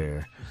worst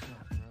year.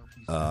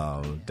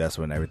 That's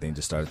when everything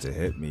just started to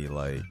hit me,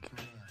 like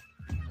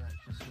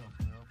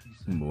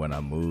when I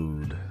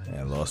moved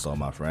and lost all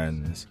my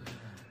friends,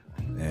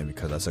 and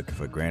because I took it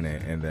for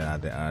granted, and then I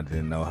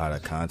didn't know how to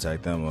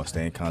contact them or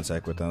stay in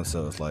contact with them.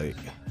 So it's like,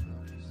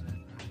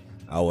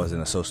 I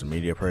wasn't a social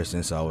media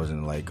person, so I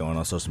wasn't like going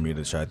on social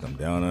media to track them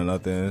down or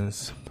nothing.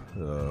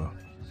 So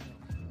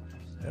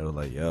it was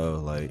like,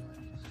 like,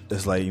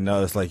 it's like,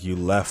 it's like you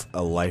left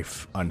a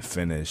life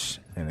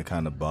unfinished, and it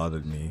kind of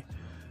bothered me.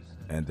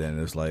 And then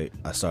it was like,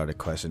 I started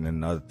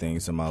questioning other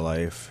things in my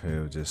life. It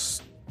was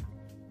just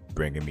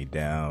bringing me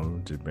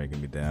down.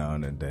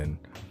 And then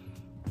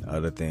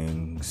other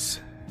things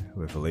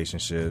with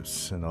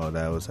relationships and all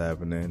that was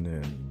happening.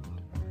 And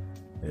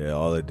yeah,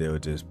 all it did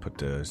was just put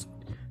the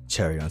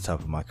cherry on top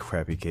of my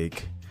crappy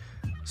cake.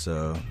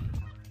 So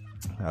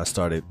I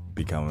started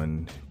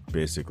becoming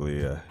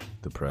basically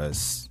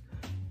depressed,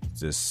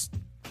 just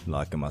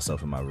locking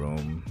myself in my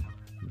room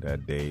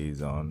that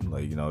days on,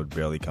 like,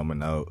 barely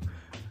coming out.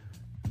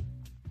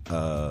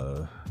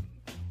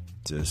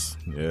 This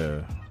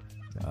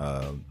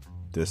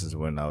is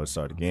when I would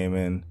start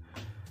gaming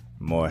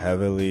more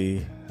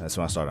heavily. That's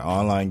when I started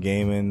online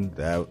gaming.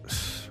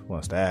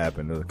 Once that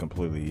happened, it was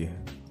completely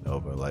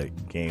over.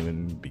 Like,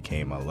 gaming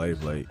became my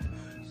life. Like,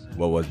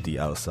 what was the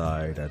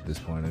outside at this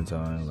point in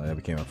time? Like, I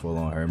became a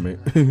full-on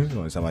hermit. The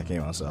only time I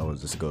came outside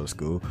was just to go to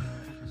school.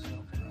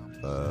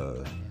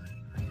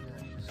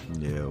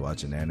 Yeah,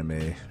 watching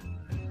anime.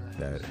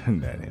 That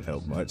didn't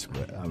help much,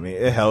 but I mean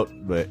it helped,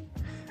 but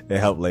it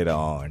helped later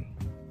on.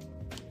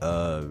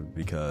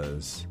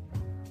 Because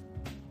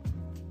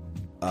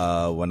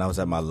when I was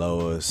at my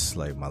lowest,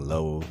 like my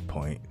low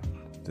point,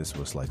 this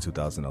was like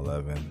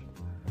 2011.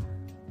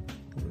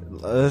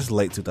 It's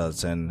late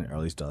 2010,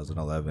 early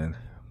 2011,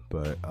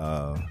 but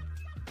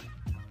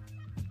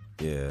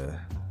yeah,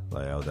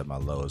 like I was at my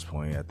lowest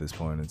point at this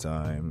point in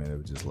time, and it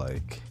was just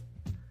like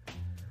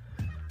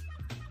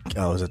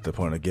I was at the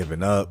point of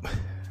giving up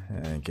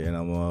and getting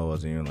no more. I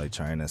wasn't even like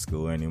trying at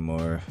school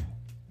anymore,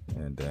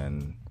 and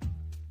then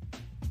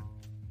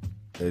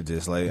it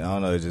just like I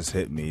don't know, it just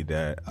hit me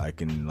that I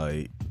can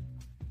like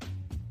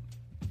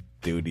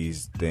do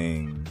these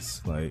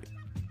things like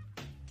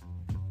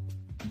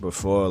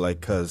before,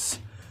 like, cause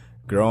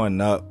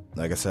growing up,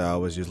 like I said, I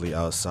was usually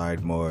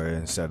outside more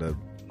instead of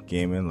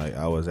gaming. Like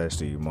I was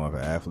actually more of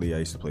an athlete. I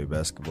used to play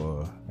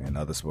basketball and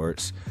other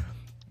sports,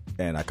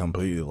 and I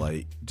completely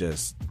like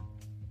just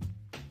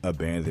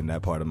abandoned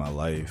that part of my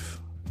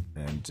life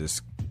and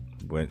just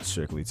went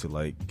strictly to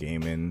like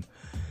gaming,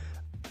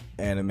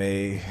 anime,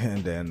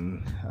 and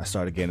then I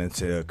started getting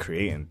into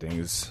creating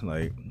things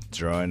like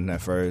drawing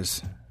at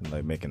first,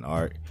 like making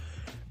art,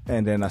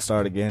 and then I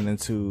started getting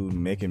into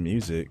making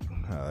music.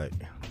 I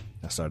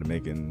started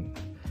learning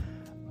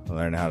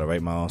how to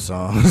write my own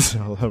songs,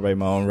 write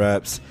my own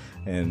raps,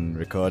 and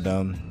record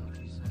them.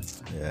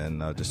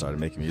 And I just started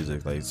making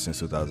music like since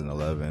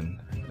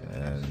 2011,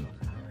 and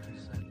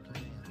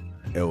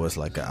it was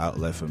like an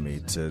outlet for me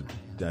to,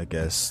 I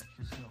guess,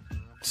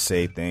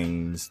 say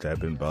things that have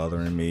been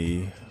bothering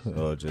me,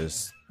 or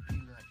just,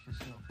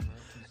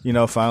 you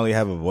know, finally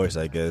have a voice,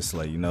 I guess.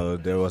 Like, you know,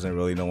 there wasn't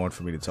really no one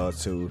for me to talk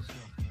to.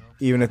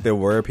 Even if there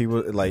were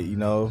people, like, you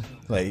know,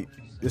 like,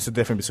 it's a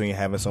difference between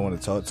having someone to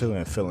talk to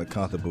and feeling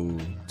comfortable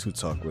to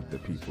talk with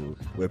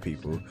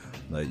people.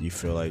 Like, you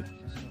feel like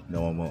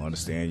no one will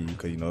understand you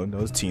because, you know,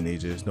 those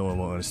teenagers, no one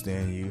will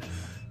understand you.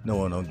 No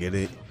one don't get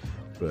it.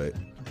 But,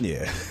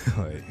 yeah,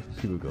 like,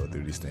 people go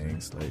through these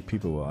things. Like,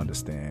 people will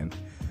understand.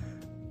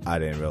 I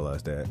didn't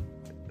realize that.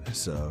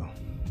 So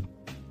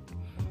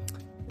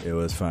it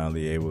was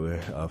finally able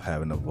of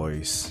having a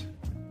voice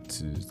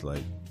to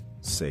like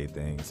say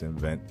things and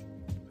vent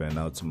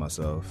out to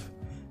myself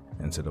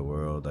and to the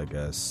world, I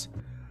guess,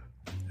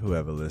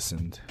 whoever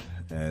listened.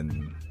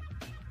 And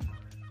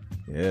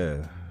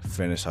yeah,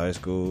 finished high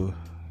school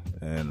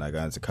and I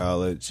got into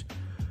college.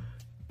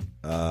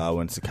 I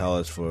went to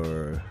college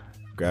for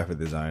graphic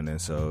designing,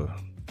 so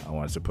I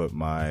wanted to put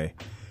my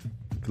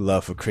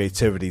love for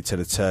creativity to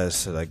the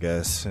test, I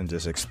guess, and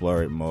just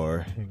explore it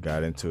more.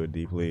 Got into it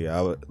deeply.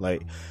 I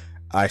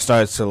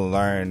started to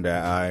learn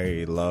that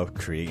I love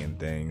creating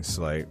things.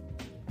 Like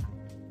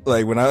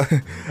when I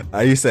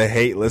used to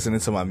hate listening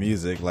to my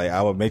music. Like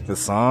I would make the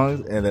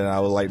songs and then I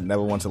would like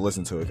never want to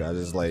listen to it. I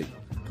just like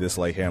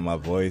dislike hearing my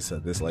voice. I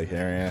dislike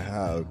hearing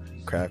how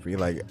crappy.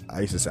 Like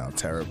I used to sound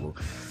terrible,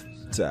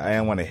 so I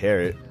didn't want to hear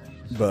it.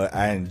 But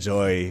I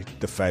enjoy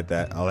the fact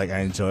that I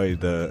enjoy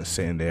the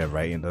sitting there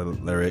writing the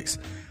lyrics,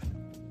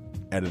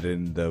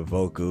 editing the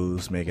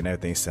vocals, making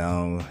everything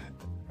sound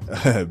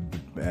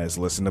as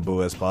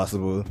listenable as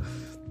possible.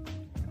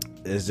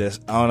 It's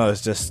just, I don't know,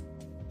 it's just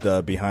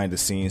the behind the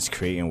scenes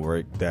creating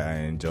work that I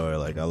enjoy.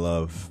 Like I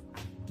love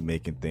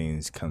making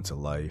things come to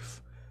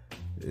life.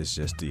 It's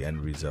just the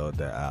end result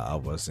that I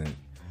wasn't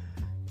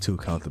too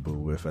comfortable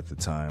with at the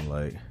time.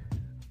 Like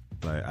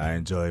I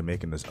enjoy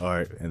making this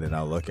art, and then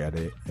I'll look at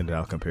it, and then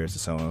I'll compare it to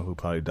someone who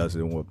probably does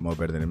it more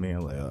better than me.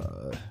 I'm like,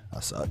 I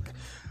suck.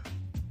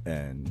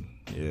 And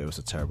yeah, it was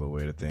a terrible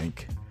way to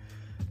think.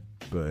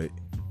 But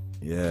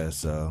yeah,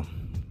 so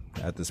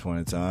at this point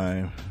in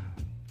time,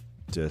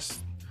 it was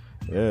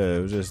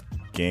just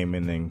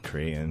gaming and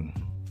creating.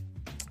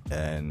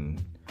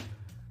 And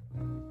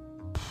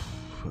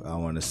I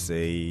want to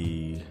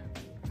say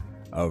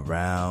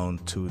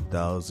around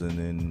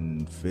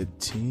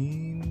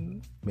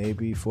 2015,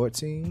 maybe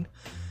 14.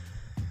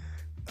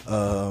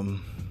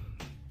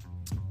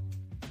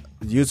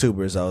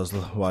 YouTubers I was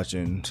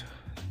watching,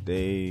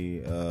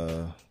 they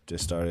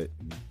just started.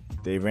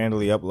 They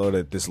randomly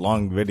uploaded this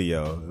long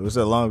video. It was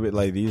a long bit.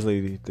 Like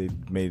usually they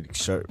made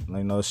short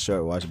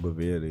watchable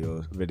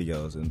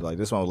videos, and like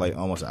this one was like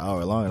almost an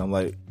hour long. And I'm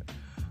like,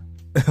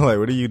 like,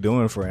 what are you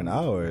doing for an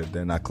hour?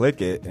 Then I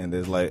click it, and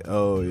it's like,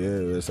 oh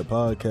yeah, it's a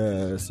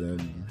podcast,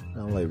 and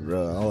I'm like,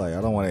 bro, I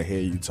don't want to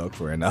hear you talk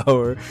for an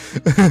hour.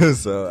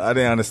 So I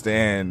didn't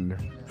understand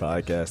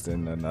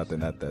podcasting or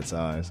nothing at that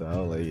time. So I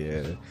was like,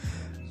 yeah,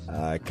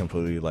 I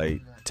completely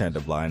like turned a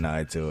blind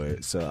eye to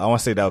it. So I want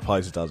to say that was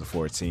probably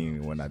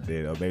 2014 when I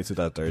did, or maybe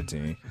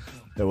 2013.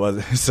 It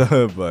wasn't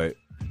so, but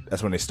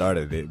that's when they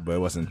started it. But it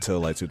wasn't until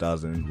like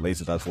late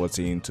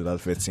 2014,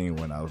 2015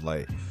 when I was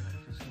like,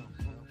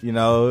 you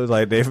know,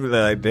 like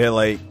they're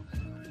like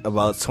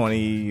about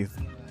 20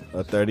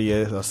 or 30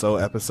 or so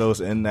episodes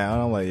in now.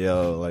 And I'm like,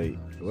 yo, like,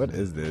 what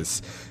is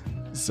this?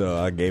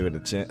 So I gave it a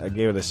chance,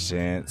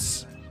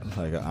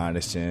 like an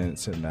honest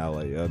chance, and now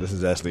like, yo, this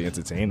is actually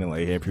entertaining.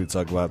 Like hearing people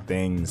talk about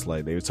things,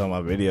 like they were talking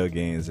about video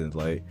games, and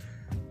like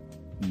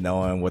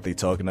knowing what they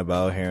talking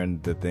about, hearing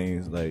the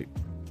things like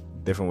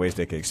different ways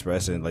they can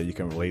express it, and, like you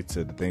can relate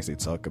to the things they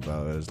talk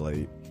about. It's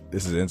like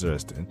this is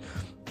interesting.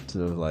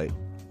 So like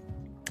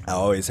I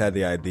always had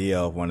the idea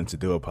of wanting to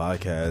do a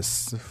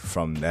podcast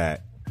from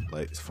that,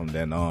 like from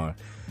then on.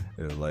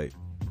 It was like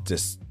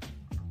just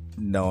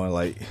knowing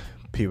like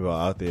people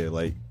out there,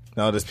 like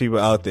no, there's people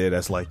out there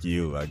that's like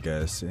you, I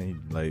guess.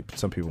 And like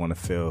some people want to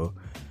feel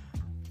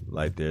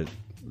like they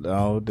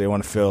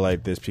want to feel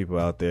like there's people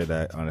out there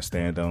that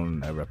understand them,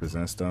 that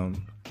represents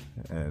them,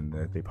 and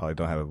that they probably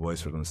don't have a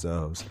voice for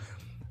themselves.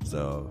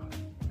 So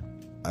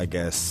I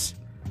guess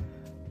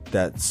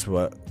that's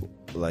what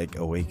like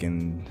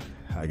awakened,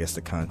 I guess,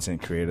 the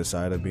content creator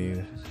side of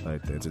me,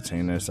 like the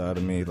entertainer side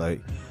of me.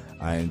 Like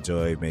I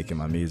enjoy making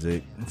my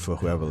music for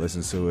whoever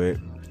listens to it.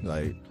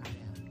 Like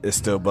it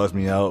still bugs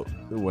me out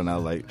when I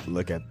like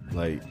look at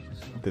like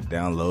the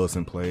downloads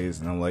and plays,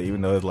 and I'm like,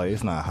 even though it's like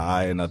it's not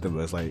high or nothing,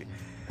 but it's like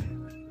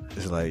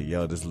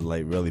yo, there's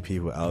like really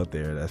people out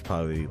there that's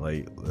probably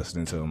like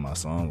listening to my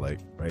song like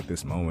right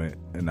this moment,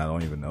 and I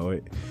don't even know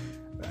it.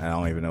 I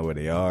don't even know where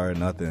they are or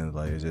nothing.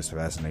 Like it's just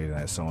fascinating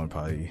that someone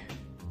probably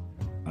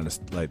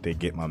like they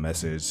get my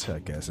message, I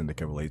guess, and they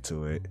can relate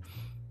to it.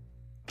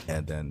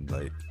 And then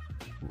like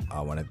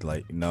I wanted to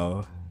like,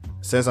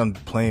 since I'm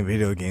playing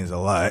video games a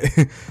lot,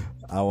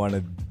 I want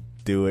to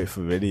do it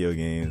for video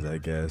games, I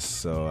guess.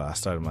 So I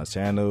started my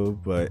channel,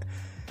 but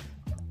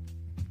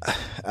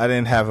I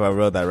didn't have a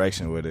real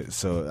direction with it.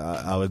 So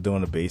I was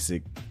doing the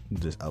basic,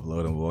 just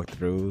uploading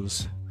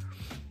walkthroughs,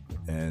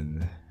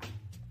 and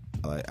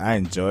like I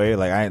enjoy it.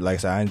 Like I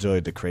said, I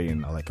enjoy the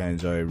creating. Like I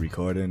enjoy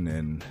recording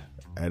and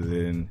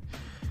editing.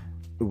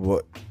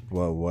 What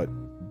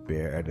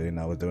bare editing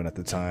I was doing at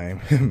the time,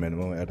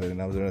 minimum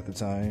editing I was doing at the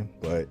time,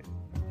 but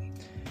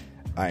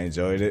I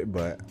enjoyed it.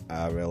 But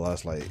I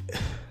realized like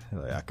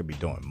I could be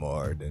doing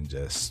more than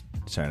just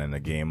turning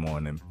the game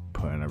on and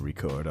putting a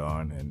record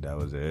on, and that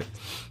was it.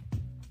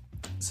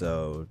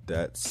 So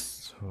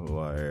that's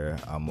where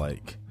I'm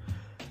like,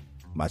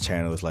 my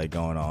channel is like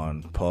going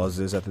on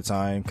pauses at the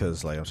time,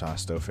 because like I'm trying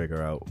to still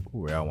figure out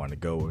where I want to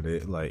go with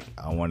it. Like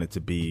I want it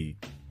to be,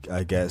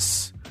 I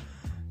guess,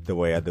 the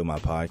way I do my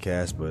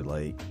podcast, but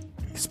like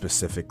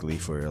specifically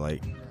for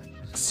like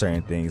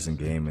certain things in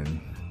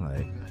gaming.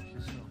 Like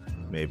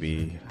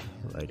maybe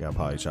like I'll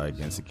probably try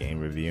against a game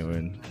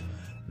reviewing,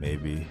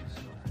 maybe.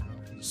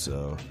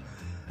 So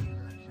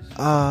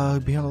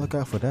be on the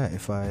lookout for that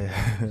if I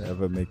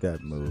ever make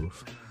that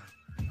move.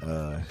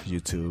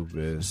 YouTube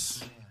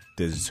is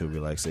Digital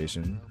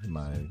Relaxation,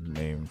 my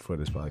name for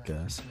this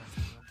podcast.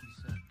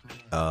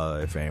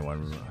 If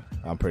anyone,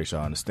 I'm pretty sure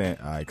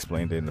I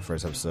explained it in the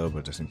first episode,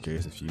 but just in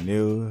case if you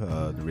knew,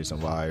 the reason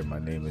why my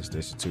name is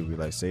Digital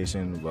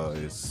Relaxation, well,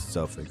 it's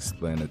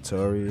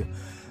self-explanatory.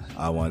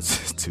 I want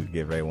to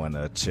give everyone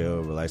a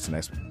chill, relaxing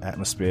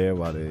atmosphere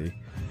while they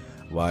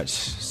watch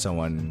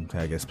someone,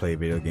 I guess, play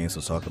video games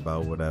or talk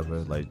about whatever,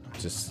 like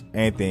just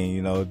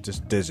anything,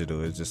 just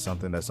digital. It's just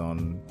something that's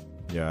on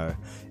your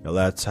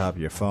laptop,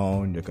 your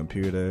phone, your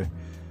computer.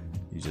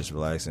 You just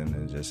relaxing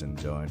and just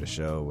enjoying the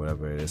show,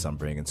 whatever it is I'm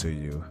bringing to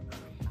you.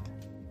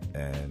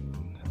 And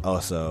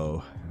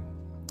also,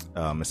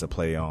 it's a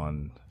play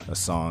on a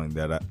song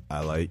that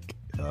I like,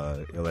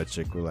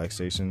 Electric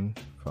Relaxation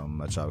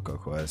from A Tribe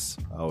Called Quest.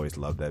 I always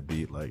loved that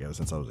beat, like ever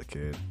since I was a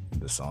kid,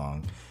 the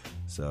song.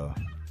 So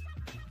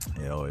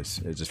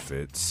it just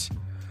fits.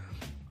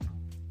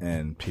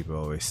 And people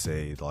always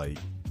say like,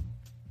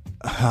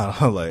 I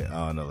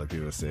don't know, like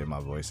people say my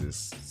voice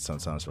is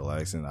sometimes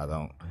relaxing. I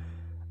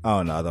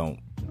don't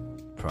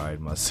pride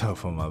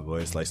myself on my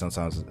voice. Like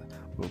sometimes,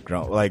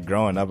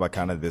 growing up, I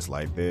kind of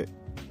disliked it,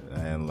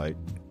 and like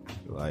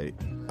I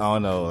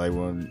don't know, like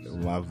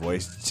when my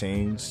voice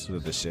changed, so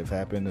the shift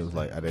happened. It was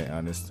like I didn't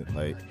understand,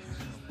 like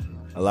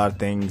a lot of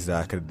things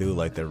that I could do,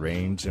 like the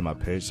range in my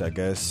pitch, I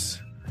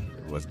guess,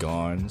 was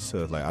gone.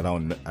 So it's like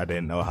I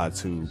didn't know how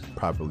to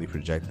properly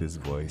project this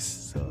voice.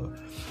 So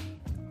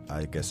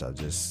I guess I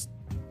just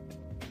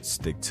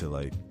stick to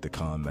like the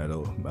calm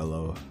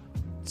mellow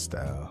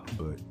style.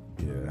 But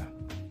yeah,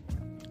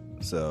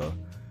 so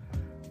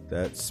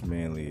that's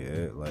mainly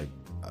it. Like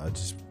I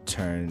just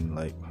trying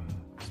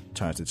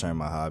to turn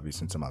my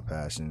hobbies into my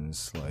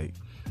passions, like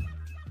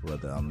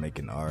whether I'm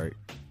making art,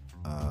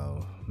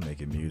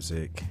 making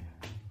music,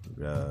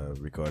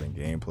 recording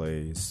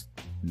gameplays,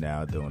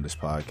 now doing this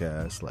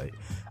podcast. Like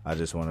I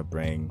just want to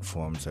bring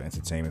forms of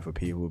entertainment for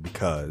people,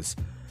 because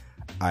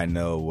I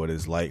know what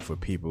it's like for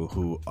people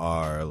who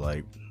are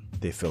like,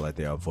 they feel like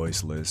they are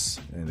voiceless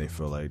and they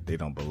feel like they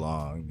don't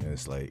belong. And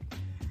it's like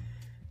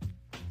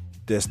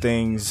there's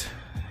things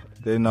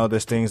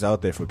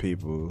out there for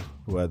people,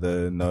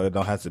 whether it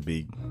don't have to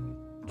be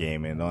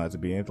gaming, don't have to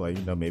be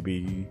anything, like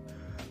maybe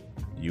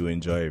you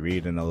enjoy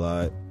reading a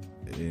lot.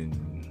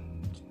 And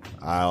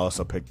I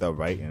also picked up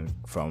writing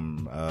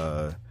from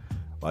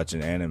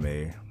watching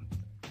anime.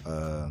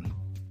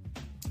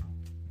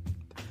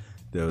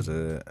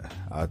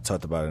 I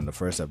talked about it in the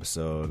first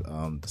episode,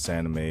 this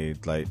anime,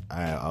 like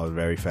I was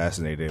very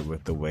fascinated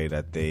with the way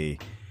that they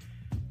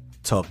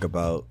talk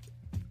about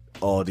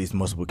all these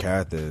multiple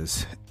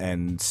characters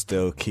and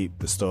still keep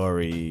the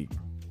story,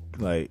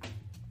 like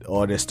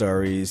all their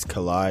stories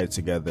collide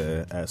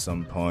together at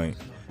some point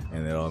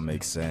and it all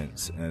makes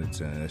sense. And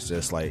it's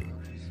just like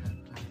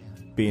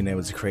being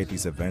able to create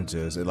these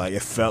adventures.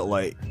 It felt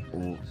like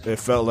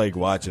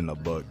watching a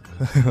book.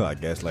 I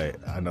guess, like,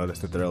 I know that's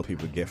the thrill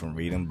people get from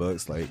reading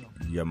books. Like,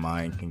 your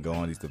mind can go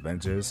on these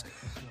adventures.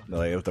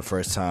 Like, it was the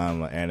first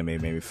time an anime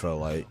made me feel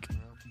like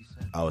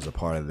I was a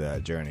part of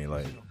that journey.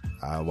 Like,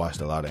 I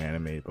watched a lot of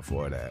anime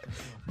before that,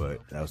 but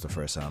that was the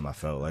first time I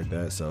felt like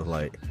that. So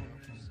like,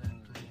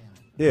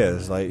 yeah,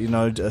 it's like,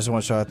 I just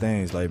want to try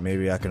things. Like,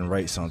 maybe I can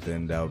write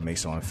something that would make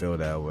someone feel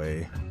that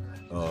way,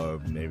 or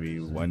maybe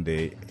one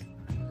day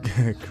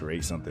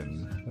create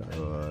something,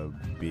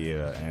 be it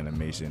an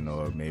animation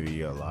or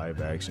maybe a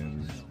live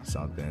action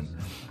something,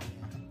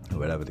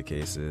 whatever the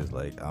case is.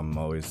 Like, I'm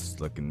always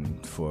looking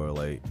for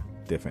like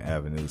different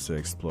avenues to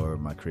explore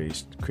my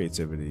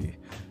creativity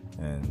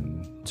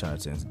and try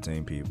to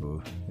entertain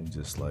people, and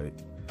just like,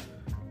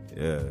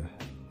 yeah,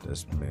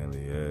 that's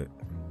mainly it.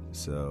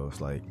 So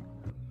it's like,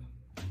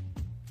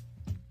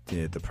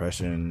 yeah,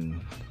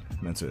 depression,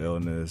 mental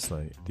illness,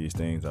 like, these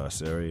things are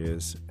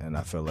serious, and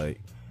I feel like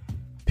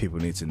people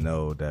need to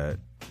know that,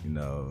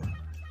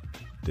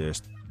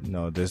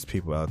 there's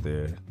people out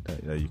there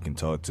that you can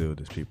talk to.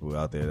 There's people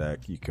out there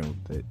that you can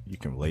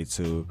relate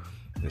to.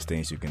 There's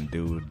things you can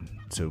do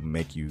to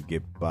make you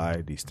get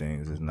by these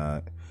things. It's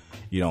not,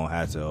 you don't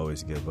have to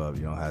always give up.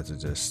 You don't have to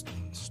just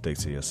stick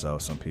to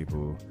yourself. Some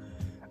people,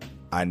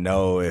 I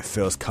know it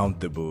feels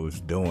comfortable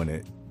doing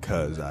it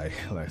because I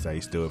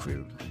used to do it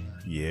for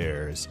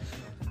years,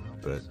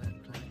 but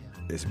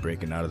it's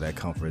breaking out of that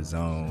comfort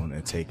zone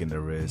and taking the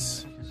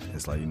risk.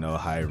 It's like,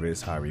 high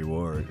risk, high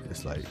reward.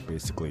 It's like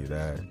basically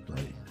that.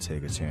 Like,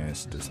 take a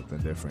chance, do something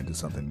different, do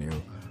something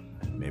new.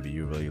 Maybe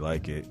you really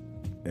like it,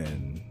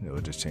 and it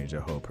will just change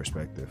your whole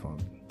perspective on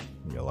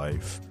your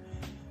life.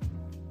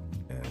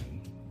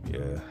 And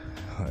yeah,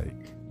 like,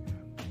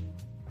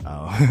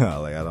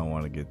 I don't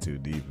want to get too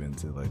deep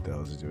into like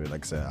those situations.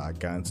 Like I said, I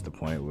got to the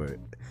point where,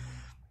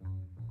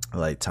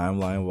 like,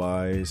 timeline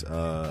wise,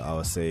 I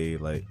would say,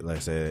 like I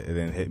said, it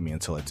didn't hit me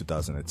until like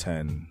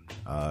 2010.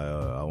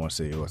 I want to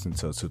say it wasn't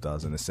until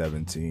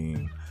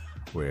 2017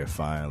 where it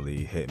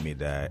finally hit me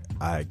that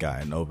I had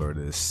gotten over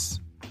this,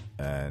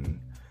 and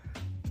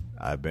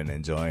I've been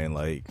enjoying,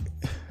 like,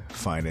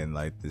 finding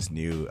like this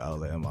new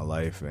outlet in my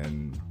life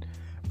and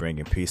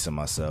bringing peace to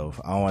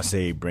myself. I don't want to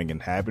say bringing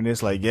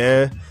happiness. Like,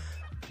 yeah,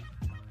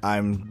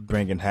 I'm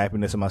bringing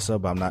happiness to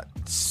myself, but I'm not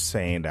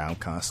saying that I'm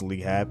constantly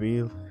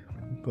happy.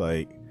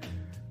 Like,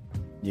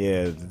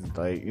 yeah,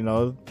 like,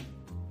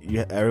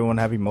 everyone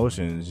have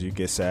emotions. You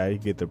get sad, you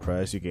get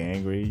depressed, you get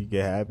angry, you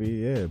get happy,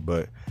 yeah,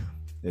 but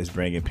it's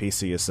bringing peace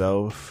to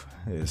yourself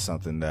is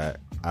something that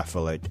I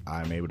feel like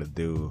I'm able to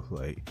do.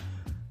 Like,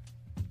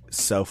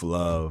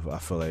 self-love, I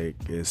feel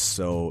like, is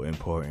so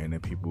important,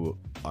 and people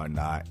are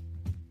not,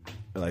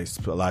 like,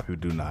 a lot of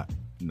people do not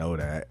know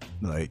that.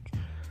 Like,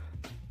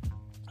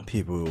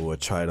 people will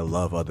try to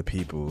love other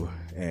people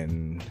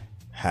and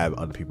have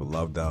other people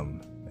love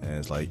them, and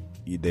it's like,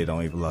 they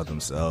don't even love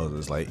themselves.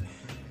 It's like,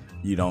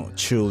 you don't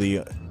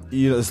truly,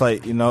 it's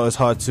like, it's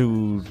hard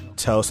to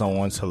tell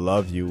someone to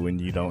love you when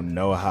you don't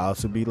know how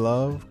to be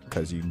loved,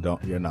 because you're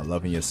not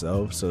loving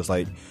yourself. So it's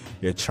like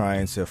you're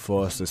trying to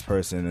force this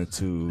person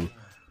into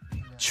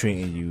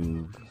treating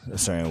you a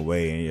certain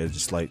way, and you're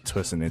just like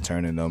twisting and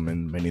turning them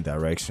in many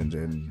directions,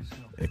 and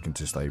it can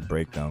just like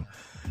break them.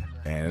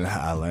 And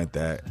I learned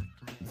that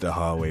the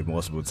hard way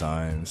multiple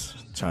times,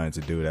 trying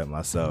to do that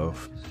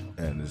myself.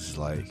 And it's just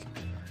like,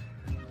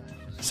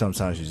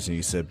 sometimes you just need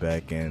to sit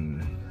back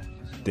and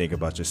think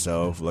about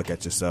yourself, look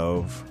at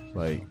yourself,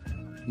 like,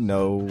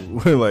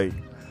 like,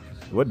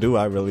 what do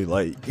I really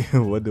like?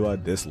 What do I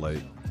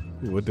dislike?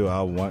 What do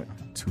I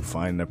want to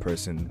find in a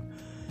person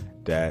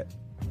that,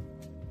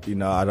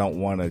 I don't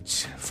want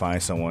to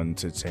find someone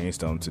to change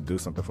them, to do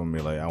something for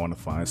me. Like, I want to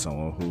find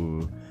someone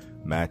who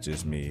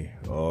matches me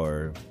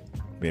or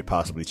may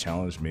possibly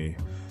challenge me.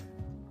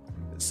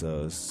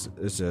 So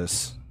it's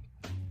just,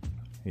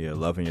 yeah,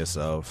 loving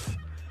yourself,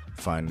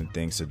 finding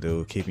things to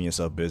do, keeping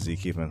yourself busy,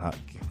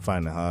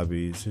 finding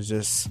hobbies. It's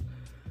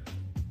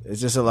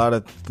just a lot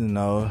of,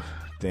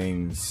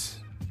 things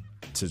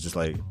to just,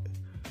 like,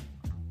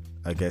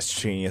 I guess,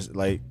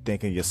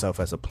 thinking yourself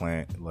as a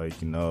plant. Like,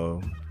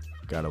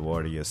 gotta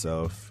water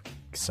yourself,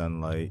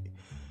 sunlight,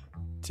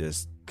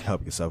 just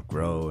help yourself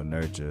grow and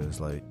nurture. It's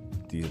like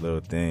these little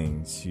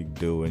things you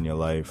do in your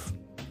life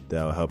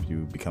that'll help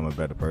you become a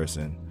better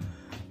person.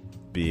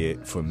 Be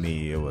it, for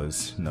me, it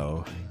was,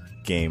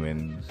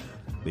 gaming,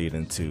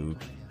 leading to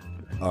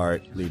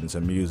art, leading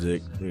to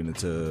music, leading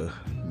to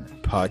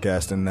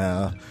podcasting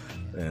now,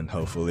 and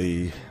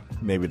hopefully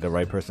maybe the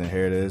right person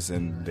hear this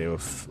and they will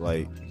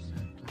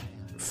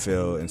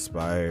feel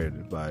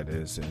inspired by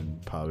this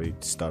and probably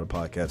start a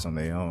podcast on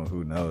their own.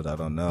 Who knows? I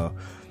don't know,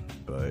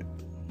 but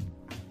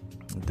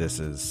this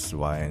is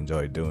why I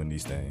enjoy doing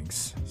these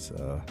things.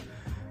 So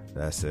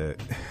that's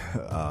it.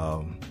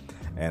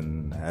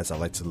 And as I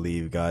like to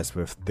leave you guys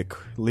with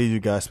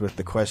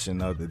the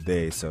question of the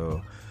day.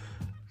 So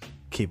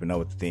keeping up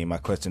with the theme, my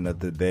question of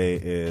the day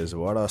is,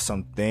 what are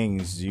some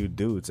things you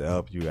do to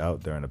help you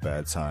out during a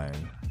bad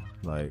time?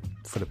 Like,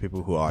 for the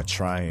people who are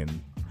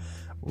trying,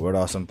 what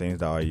are some things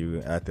that are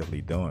you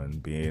actively doing?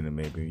 Being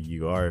maybe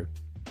you are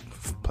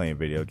playing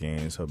video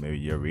games, or maybe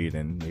you're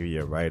reading, maybe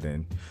you're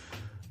writing.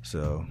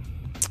 So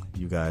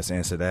you guys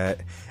answer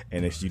that.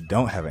 And if you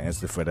don't have an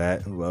answer for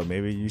that, well,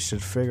 maybe you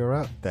should figure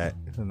out that,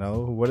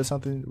 what is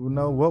something,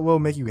 what will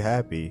make you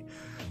happy?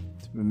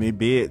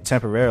 Be it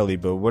temporarily,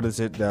 but what is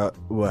it that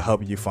will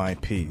help you find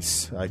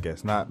peace? I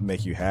guess not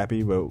make you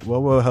happy, but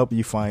what will help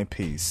you find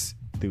peace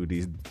through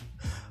these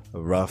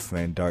rough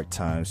and dark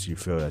times you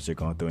feel that you're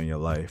going through in your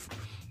life?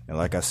 And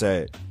like I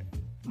said,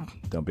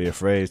 don't be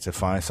afraid to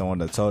find someone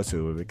to talk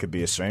to. It could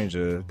be a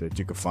stranger that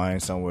you could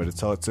find somewhere to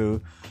talk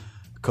to.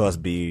 Of course,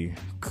 be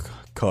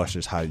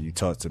cautious how you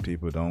talk to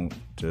people. Don't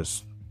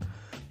just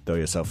throw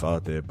yourself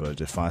out there, but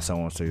just find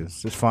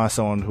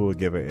someone who will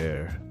give an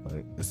ear.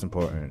 Like, it's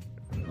important.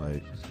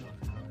 Like,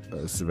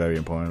 it's very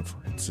important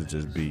to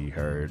just be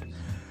heard.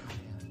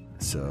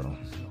 So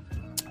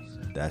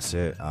that's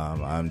it.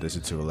 I'm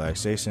Addicted to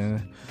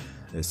Relaxation.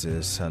 This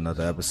is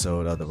another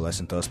episode of the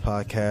Blessing Thoughts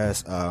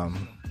podcast.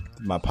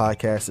 My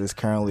podcast is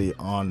currently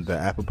on the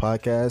Apple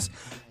Podcast.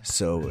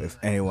 So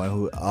if anyone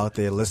who out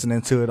there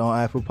listening to it on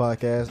Apple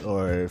Podcast,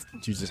 or if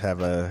you just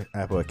have an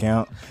Apple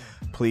account,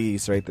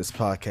 please rate this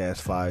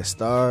podcast 5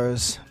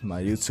 stars.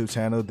 My YouTube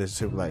channel,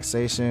 Digital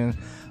Relaxation.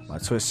 My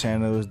Twitch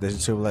channel is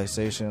Digital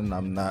Relaxation.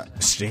 I'm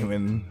not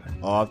streaming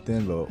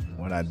often, but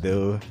when I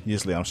do,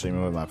 usually I'm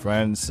streaming with my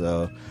friends,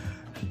 so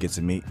you get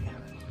to meet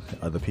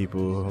other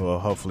people who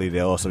hopefully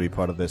they'll also be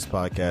part of this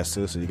podcast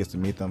too, so you get to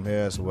meet them here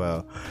as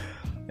well.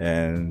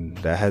 And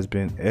that has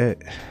been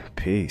it.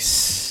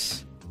 Peace.